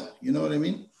rental, you know what I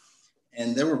mean?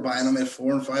 And they were buying them at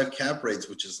 4 and 5 cap rates,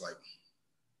 which is like,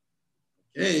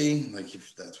 okay, like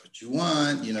if that's what you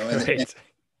want, and, Right.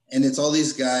 and it's all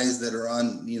these guys that are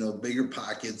on, bigger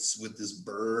pockets with this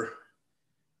burr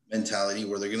mentality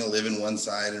where they're going to live in one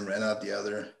side and rent out the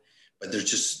other. But they're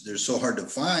so hard to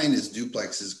find is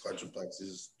duplexes,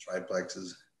 quadruplexes,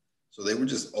 triplexes. So they were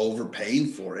just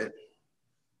overpaying for it.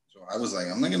 So I was like,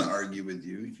 I'm not going to argue with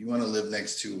you. If you want to live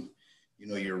next to,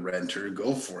 your renter,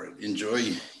 go for it.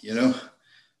 Enjoy,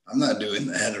 I'm not doing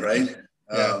that, right?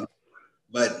 Yeah.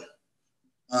 But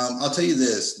I'll tell you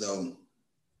this though.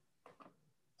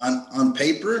 On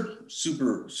paper,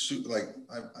 super like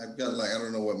I've got like, I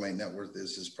don't know what my net worth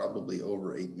is probably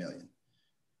over 8 million.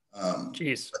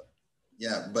 Jeez.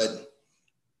 Yeah, but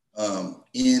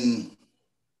in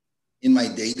my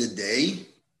day to day,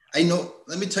 I know.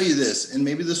 Let me tell you this, and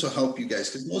maybe this will help you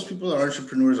guys, because most people are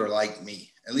entrepreneurs are like me.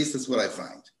 At least that's what I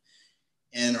find.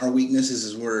 And our weaknesses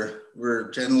is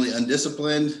we're generally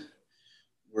undisciplined.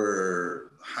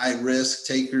 We're high risk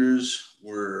takers.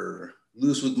 We're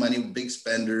loose with money, big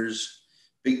spenders,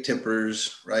 big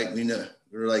tippers, right?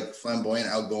 We're like flamboyant,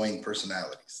 outgoing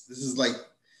personalities. This is like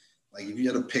if you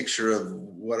had a picture of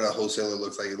what a wholesaler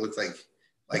looks like, it looks like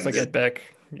Looks like this. Ed Beck.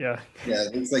 Yeah. Yeah,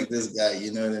 it looks like this guy,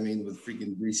 you know what I mean, with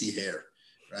freaking greasy hair,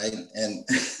 right? And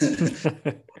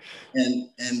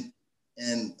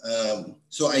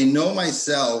so I know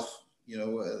myself,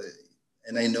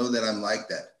 and I know that I'm like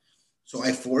that. So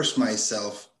I forced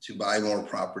myself to buy more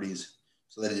properties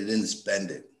so that I didn't spend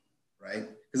it, right?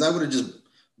 Because I would have just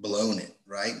blown it,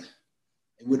 right?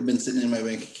 It would have been sitting in my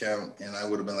bank account and I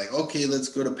would have been like, okay, let's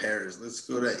go to Paris. Let's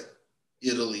go to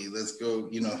Italy. Let's go,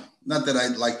 not that I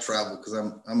like travel because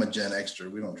I'm a Gen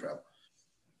Xer. We don't travel.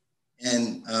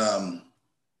 And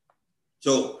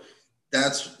so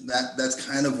that's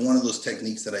kind of one of those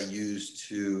techniques that I use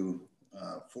to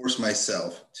force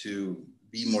myself to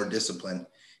be more disciplined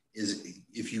is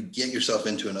if you get yourself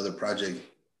into another project,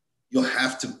 you'll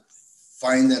have to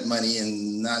find that money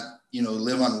and not,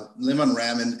 live on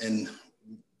ramen and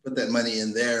put that money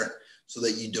in there so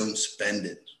that you don't spend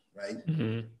it, right?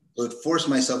 Mm-hmm. So it forced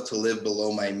myself to live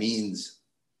below my means,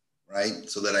 right?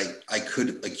 So that I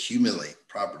could accumulate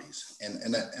properties.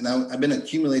 And I've been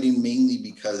accumulating mainly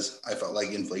because I felt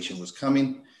like inflation was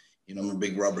coming. I'm a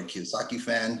big Robert Kiyosaki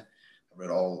fan. I read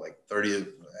all like 30 of,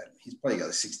 he's probably got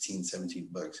like 16, 17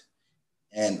 books.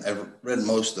 And I've read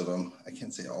most of them. I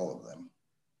can't say all of them.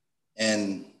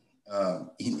 And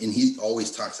he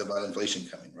always talks about inflation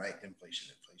coming, right?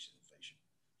 Inflation.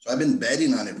 So I've been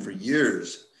betting on it for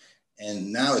years.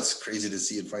 And now it's crazy to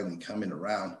see it finally coming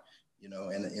around, and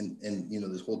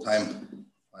this whole time,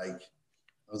 like,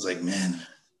 I was like, man,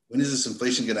 when is this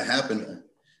inflation going to happen?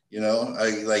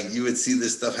 You would see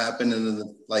this stuff happen and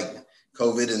then like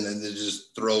COVID, and then they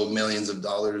just throw millions of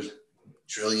dollars,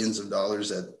 trillions of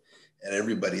dollars at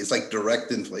everybody. It's like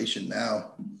direct inflation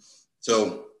now.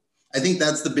 So I think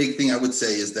that's the big thing I would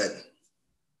say is that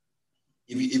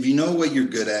if you know what you're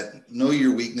good at, know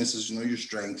your weaknesses, know your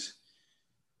strengths,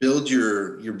 build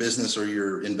your business or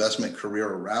your investment career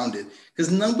around it,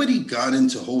 because nobody got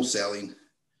into wholesaling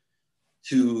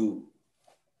to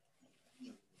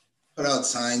put out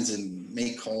signs and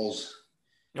make calls.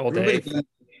 All day.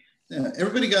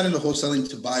 Everybody got into wholesaling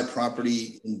to buy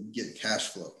property and get cash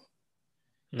flow.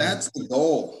 That's the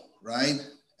goal, right?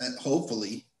 And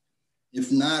hopefully,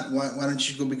 if not, why don't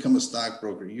you go become a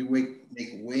stockbroker? You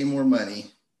make way more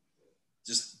money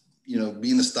just,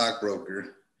 being a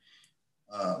stockbroker.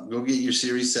 Go get your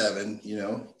Series 7,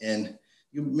 and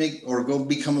or go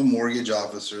become a mortgage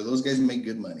officer. Those guys make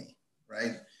good money,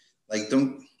 right? Like,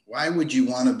 why would you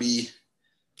want to be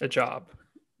a job?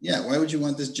 Yeah. Why would you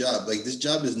want this job? Like, this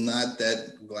job is not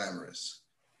that glamorous.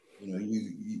 The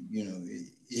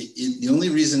only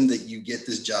reason that you get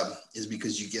this job is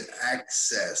because you get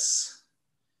access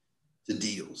to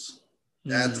deals.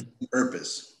 That's the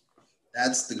purpose.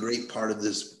 That's the great part of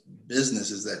this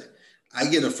business, is that I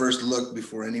get a first look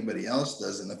before anybody else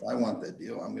does. And if I want that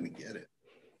deal, I'm going to get it.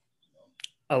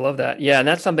 I love that. Yeah. And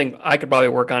that's something I could probably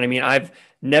work on. I mean, I've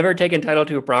never taken title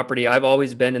to a property. I've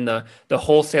always been in the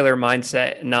wholesaler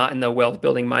mindset, not in the wealth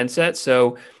building mindset.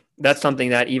 So that's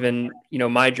something that even,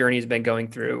 my journey has been going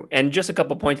through. And just a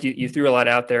couple of points, you threw a lot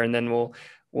out there, and then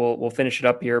we'll finish it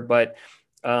up here. But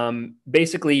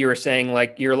basically you were saying,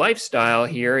 like, your lifestyle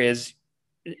here is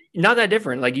not that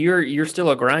different. Like, you're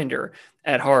still a grinder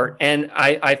at heart. And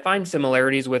I find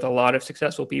similarities with a lot of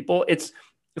successful people. It's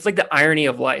like the irony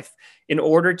of life. In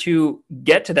order to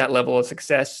get to that level of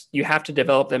success, you have to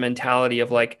develop the mentality of,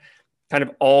 like, kind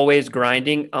of always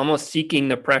grinding, almost seeking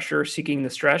the pressure, seeking the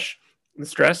stress.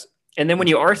 And then when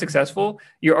you are successful,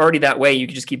 you're already that way. You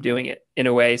can just keep doing it in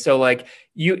a way. So, like,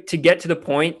 to get to the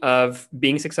point of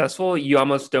being successful, you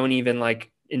almost don't even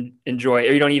enjoy,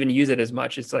 or you don't even use it as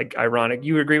much. It's like ironic.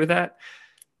 You agree with that?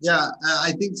 Yeah,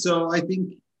 I think so. I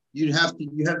think you have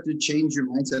to change your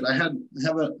mindset. I have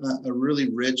a really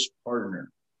rich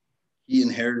partner. He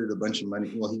inherited a bunch of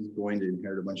money. Well, he's going to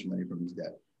inherit a bunch of money from his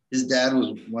dad. His dad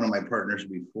was one of my partners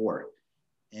before,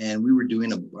 and we were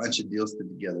doing a bunch of deals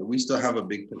together. We still have a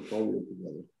big portfolio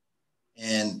together.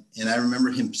 And I remember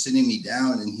him sitting me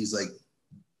down, and he's like,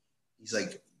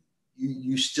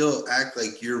 you still act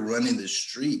like you're running the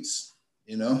streets,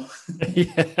 Yeah.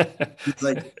 He's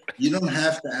like, you don't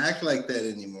have to act like that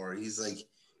anymore. He's like,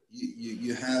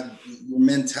 you have, your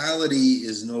mentality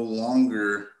is no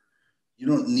longer, you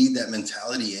don't need that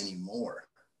mentality anymore,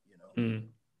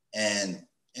 And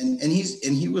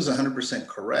he was 100%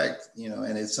 correct,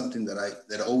 and it's something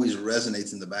that always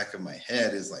resonates in the back of my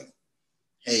head, is like,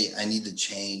 hey, I need to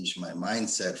change my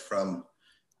mindset from,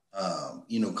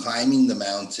 climbing the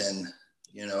mountain,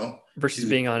 versus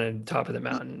being on top of the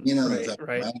mountain,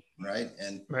 right.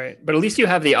 And right. But at least you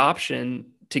have the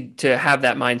option to have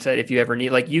that mindset if you ever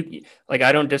need,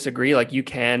 I don't disagree. Like, you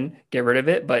can get rid of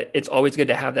it, but it's always good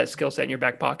to have that skill set in your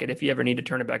back pocket if you ever need to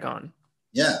turn it back on.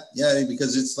 Yeah.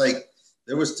 Because it's like,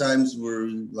 there was times where,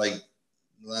 like,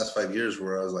 the last 5 years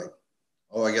where I was like,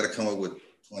 oh, I got to come up with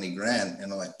 20 grand.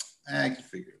 And I'm like, I can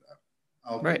figure it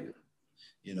out. Right.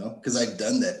 Because I've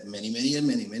done that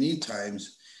many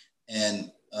times. And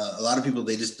a lot of people,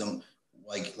 they just don't,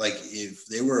 like if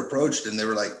they were approached and they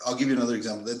were like, I'll give you another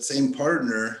example. That same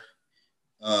partner,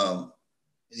 at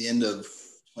the end of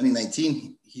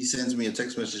 2019, he sends me a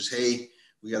text message, hey,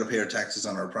 we got to pay our taxes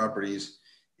on our properties.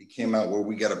 It came out where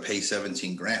we got to pay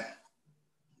 17 grand,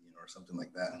 or something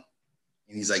like that.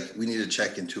 And he's like, we need a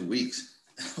check in 2 weeks.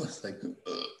 I was like, what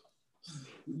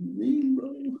do you mean,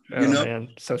 bro?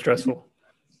 Man, so stressful.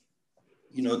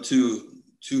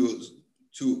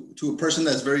 To a person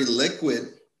that's very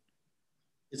liquid,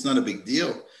 it's not a big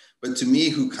deal. But to me,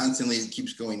 who constantly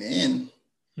keeps going in,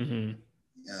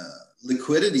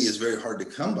 liquidity is very hard to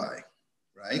come by,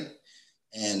 right?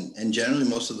 And generally,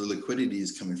 most of the liquidity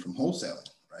is coming from wholesaling,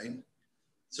 right?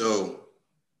 So,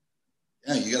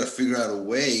 yeah, you got to figure out a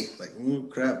way. Like, oh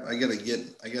crap, I gotta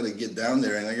get down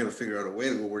there, and I got to figure out a way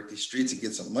to go work these streets and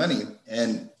get some money.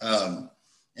 And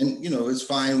it's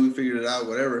fine. We figured it out,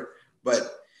 whatever.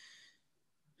 But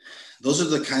those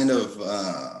are the kind of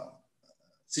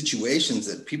situations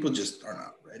that people just are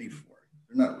not ready for.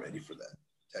 They're not ready for that.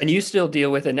 And you still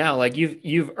deal with it now. Like,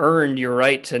 you've earned your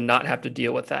right to not have to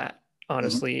deal with that,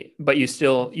 honestly, but you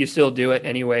still do it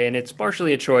anyway. And it's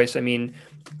partially a choice. I mean,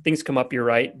 things come up, you're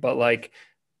right. But like,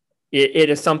 it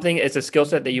is something, it's a skill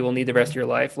set that you will need the rest of your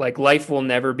life. Like, life will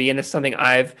never be, and it's something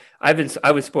I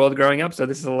was spoiled growing up. So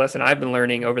this is a lesson I've been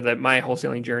learning over my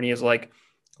wholesaling journey, is like,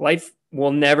 life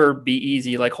will never be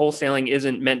easy. Like, wholesaling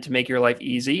isn't meant to make your life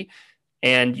easy,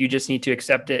 and you just need to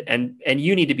accept it. And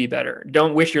you need to be better.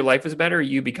 Don't wish your life was better.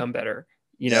 You become better,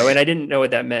 and I didn't know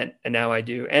what that meant. And now I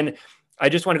do. And I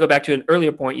just want to go back to an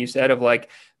earlier point you said of, like,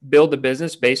 build the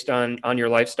business based on your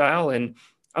lifestyle. And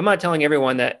I'm not telling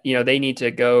everyone that, they need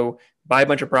to go buy a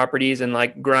bunch of properties and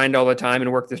like grind all the time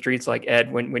and work the streets like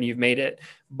Ed when you've made it.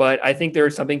 But I think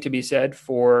there's something to be said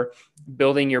for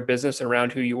building your business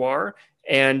around who you are.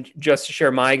 And just to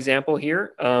share my example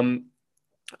here,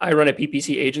 I run a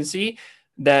PPC agency.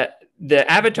 That the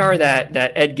avatar that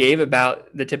Ed gave about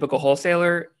the typical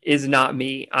wholesaler is not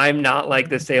me. I'm not like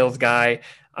the sales guy.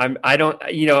 I don't,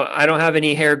 I don't have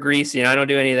any hair grease. I don't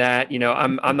do any of that.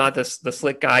 I'm not the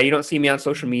slick guy. You don't see me on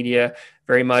social media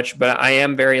very much, but I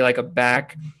am very like a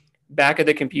back of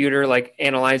the computer, like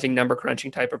analyzing, number crunching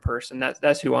type of person.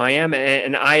 That's who I am.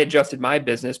 And I adjusted my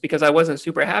business because I wasn't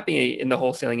super happy in the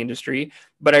wholesaling industry,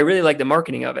 but I really like the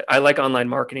marketing of it. I like online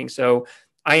marketing. So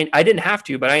I didn't have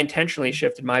to, but I intentionally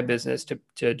shifted my business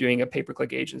to doing a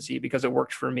pay-per-click agency because it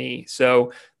worked for me.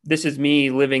 So this is me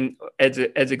living as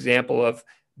example of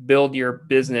build your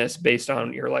business based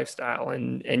on your lifestyle,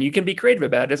 and you can be creative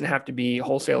about it. It doesn't have to be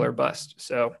wholesale or bust.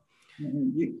 So.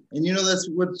 And that's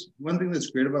what's one thing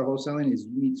that's great about wholesaling is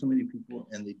you meet so many people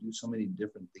and they do so many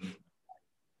different things.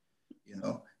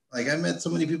 Like I met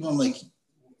so many people, I'm like,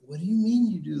 what do you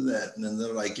mean you do that? And then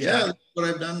they're like, yeah, that's what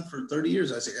I've done for 30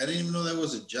 years. I say, I didn't even know that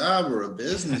was a job or a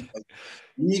business. Like,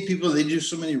 you meet people, they do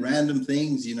so many random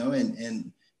things,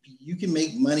 and you can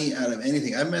make money out of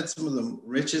anything. I met some of the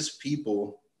richest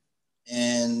people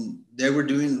and they were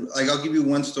doing, like, I'll give you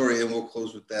one story and we'll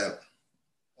close with that.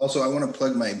 Also, I want to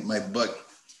plug my book.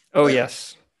 Oh,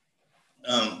 yes.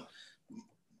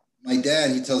 My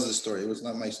dad, he tells this story. It was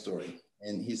not my story.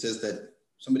 And he says that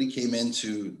somebody came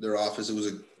into their office. It was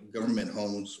a government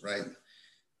homes, right?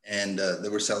 And they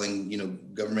were selling,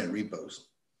 government repos.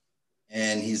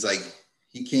 And he's like,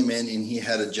 he came in and he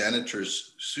had a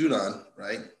janitor's suit on,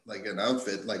 right? Like an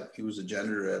outfit, like he was a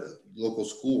janitor at a local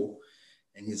school.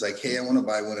 And he's like, hey, I want to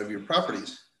buy one of your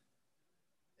properties.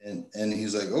 And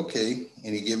he's like, okay.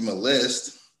 And he gave him a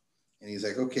list. And he's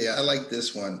like, okay, I like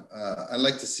this one. I'd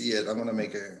like to see it. I'm going to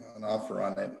make an offer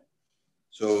on it.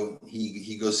 So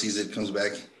he goes, sees it, comes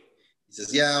back. He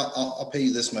says, yeah, I'll pay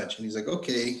you this much. And he's like,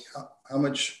 okay, how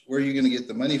much, where are you going to get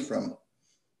the money from?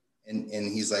 And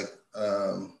he's like,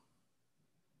 I'm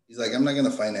not going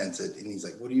to finance it. And he's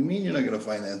like, what do you mean you're not going to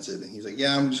finance it? And he's like,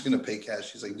 yeah, I'm just going to pay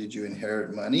cash. He's like, did you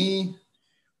inherit money?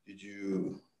 Did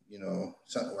you,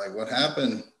 something like what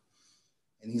happened?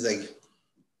 And he's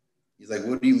like,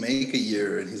 what do you make a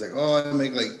year? And he's like, oh, I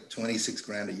make like 26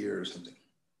 grand a year or something.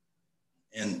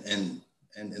 And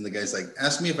the guy's like,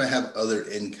 ask me if I have other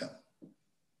income.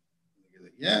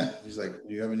 Like, yeah. He's like,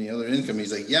 do you have any other income?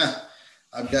 He's like, yeah,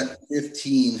 I've got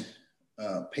 15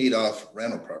 paid off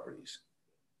rental properties.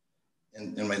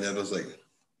 And my dad was like,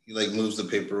 he like moves the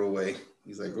paper away.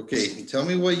 He's like, okay, tell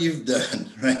me what you've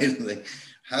done, right? Like,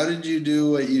 how did you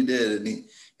do what you did?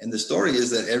 And the story is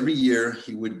that every year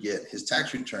he would get his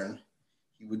tax return.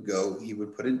 He would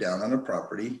put it down on a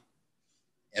property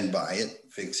and buy it,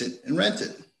 fix it, and rent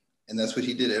it. And that's what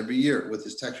he did every year with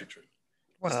his tax return.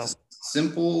 Wow. It's a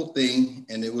simple thing.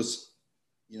 And it was,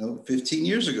 15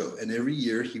 years ago. And every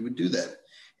year he would do that.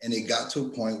 And it got to a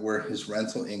point where his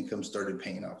rental income started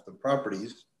paying off the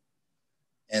properties.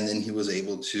 And then he was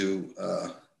able to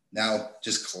now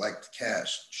just collect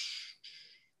cash.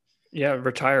 Yeah,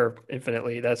 retire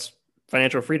infinitely. That's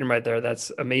financial freedom right there. That's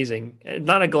amazing.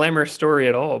 Not a glamorous story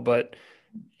at all, but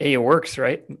hey, it works,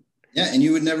 right? Yeah, and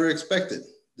you would never expect it.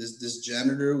 This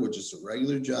janitor with just a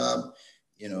regular job,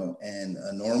 and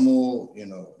a normal,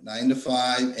 9 to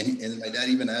 5. And my dad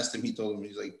even asked him, he told him,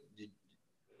 he's like,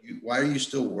 why are you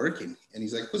still working? And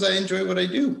he's like, because I enjoy what I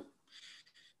do,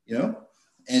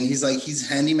 And he's like, he's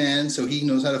handyman, so he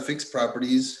knows how to fix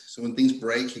properties. So when things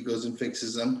break, he goes and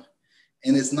fixes them.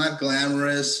 And it's not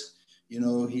glamorous.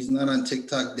 He's not on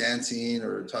TikTok dancing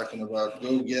or talking about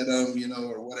go get them,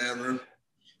 or whatever.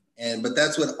 But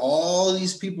that's what all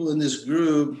these people in this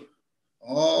group,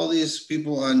 all these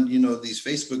people on, these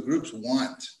Facebook groups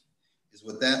want, is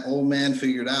what that old man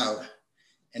figured out.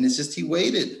 And it's just, he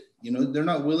waited, they're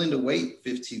not willing to wait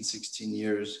 15, 16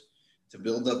 years to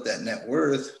build up that net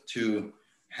worth to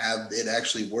have it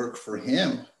actually work for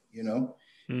him,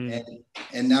 and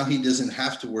now he doesn't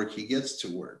have to work. He gets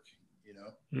to work,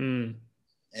 and,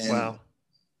 wow.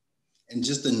 And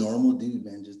just a normal dude,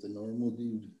 man, just a normal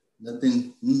dude.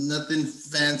 Nothing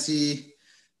fancy,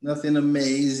 nothing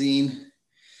amazing.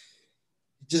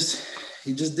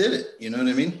 He just did it. You know what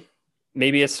I mean?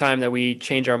 Maybe it's time that we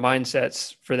change our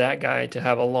mindsets for that guy to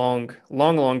have a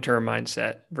long-term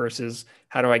mindset versus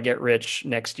how do I get rich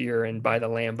next year and buy the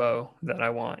Lambo that I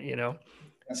want,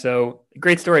 So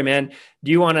great story, man.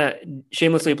 Do you want to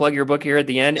shamelessly plug your book here at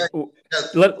the end? Yeah.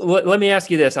 Let me ask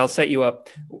you this. I'll set you up.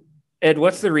 Ed,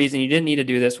 what's the reason you didn't need to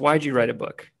do this? Why'd you write a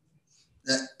book?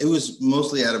 It was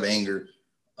mostly out of anger.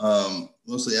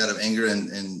 mostly out of anger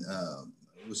and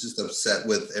was just upset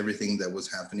with everything that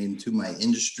was happening to my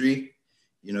industry.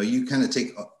 You know, you kind of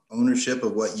take ownership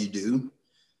of what you do.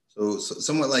 So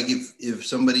somewhat like if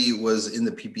somebody was in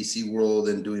the PPC world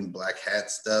and doing black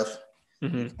hat stuff,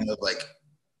 Mm-hmm. kind of like,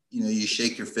 you know, you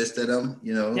shake your fist at them,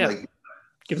 you know, Yeah. like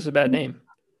Give us a bad name.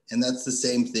 And that's the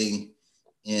same thing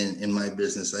in my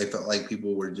business. I felt like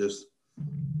people were just,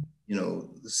 you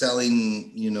know,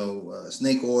 selling, you know,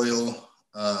 snake oil,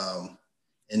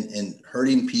 and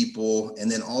hurting people.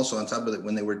 And then also on top of that,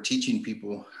 when they were teaching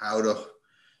people how to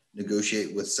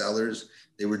negotiate with sellers,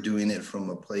 they were doing it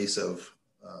from a place of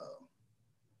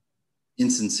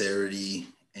insincerity.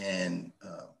 And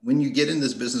when you get in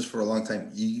this business for a long time,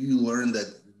 you learn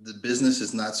that the business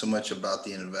is not so much about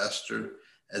the investor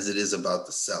as it is about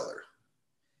the seller,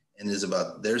 and is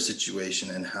about their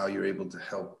situation and how you're able to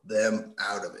help them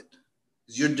out of it.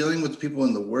 Because you're dealing with people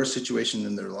in the worst situation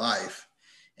in their life,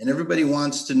 and everybody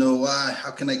wants to know why,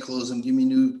 how can I close them? Give me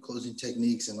new closing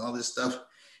techniques and all this stuff.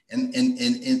 And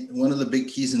one of the big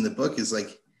keys in the book is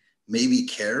like, maybe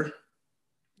care.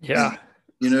 Yeah. And,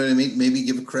 you know what I mean? Maybe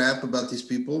give a crap about these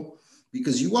people,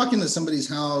 because you walk into somebody's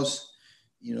house,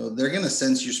 you know, they're going to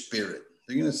sense your spirit.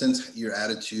 They're going to sense your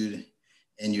attitude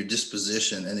and your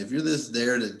disposition. And if you're just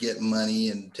there to get money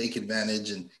and take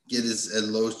advantage and get as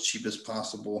low as cheap as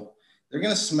possible, they're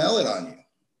going to smell it on you.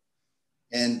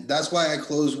 And that's why I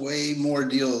close way more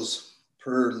deals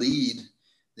per lead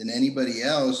than anybody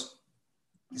else.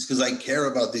 It's because I care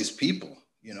about these people.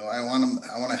 You know, I want them,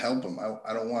 I want to help them.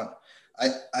 I don't want,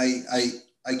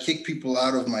 I kick people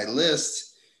out of my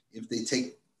list if they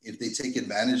take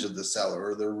advantage of the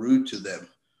seller, or they're rude to them,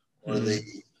 or they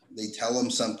tell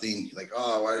them something like,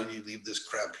 oh, why did you leave this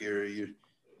crap here? You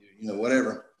know,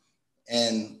 whatever.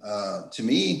 And to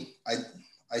me,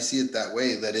 I see it that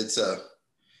way, that it's a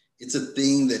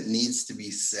thing that needs to be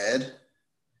said,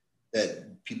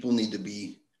 that people need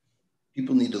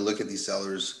to look at these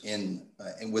sellers and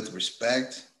with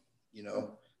respect, you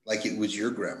know, like it was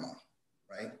your grandma,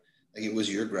 right? Like it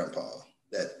was your grandpa,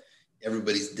 that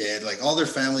everybody's dead, like all their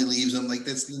family leaves them. Like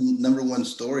that's the number one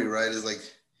story, right? Is like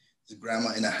the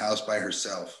grandma in a house by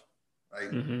herself, right?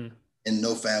 Mm-hmm. And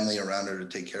no family around her to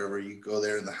take care of her. You go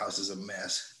there and the house is a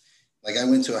mess. Like I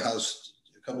went to a house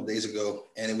a couple of days ago,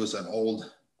 and it was an old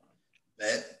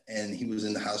vet, and he was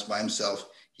in the house by himself.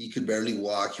 He could barely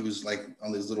walk. He was like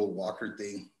on this little walker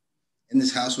thing. And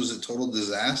this house was a total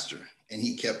disaster. And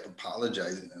he kept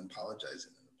apologizing and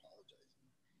apologizing and apologizing.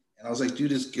 And I was like,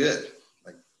 dude, it's good.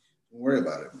 Like, don't worry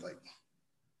about it. Like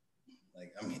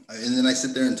I mean, and then I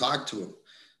sit there and talk to him.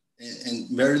 And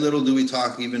very little do we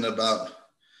talk even about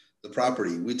the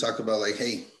property. We talk about like,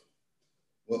 hey,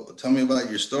 well, tell me about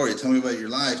your story. Tell me about your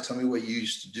life. Tell me what you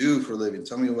used to do for a living.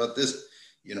 Tell me about this,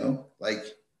 you know, like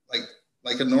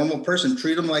a normal person.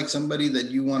 Treat them like somebody that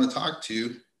you want to talk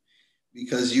to,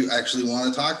 because you actually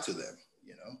want to talk to them,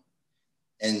 you know.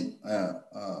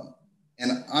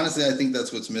 And honestly, I think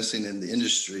that's what's missing in the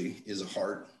industry is a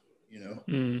heart, you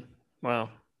know. Wow.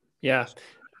 Yeah,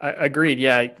 I agreed.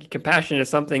 Yeah, compassion is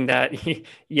something that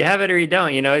you have it or you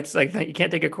don't. You know, it's like you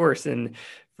can't take a course and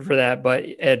for that. But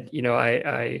Ed, you know,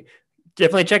 I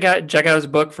definitely check out his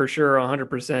book for sure,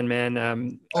 100%,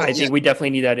 man. I think we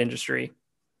definitely need that industry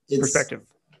perspective.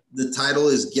 The title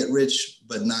is Get Rich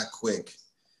But Not Quick: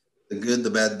 The Good,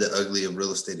 the Bad, the Ugly of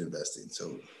Real Estate Investing.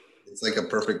 So it's like a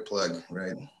perfect plug,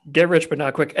 right? Get rich, but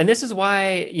not quick. And this is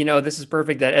why, you know, this is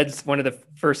perfect that Ed's one of the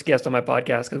first guests on my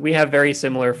podcast, because we have very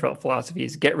similar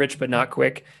philosophies. Get rich, but not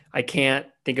quick. I can't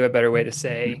think of a better way to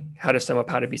say how to sum up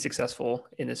how to be successful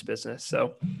in this business.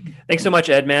 So thanks so much,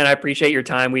 Ed, man. I appreciate your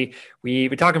time. We've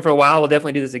been talking for a while. We'll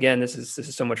definitely do this again. This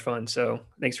is so much fun. So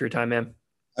thanks for your time, man.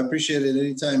 I appreciate it.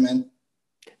 Anytime, man.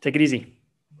 Take it easy.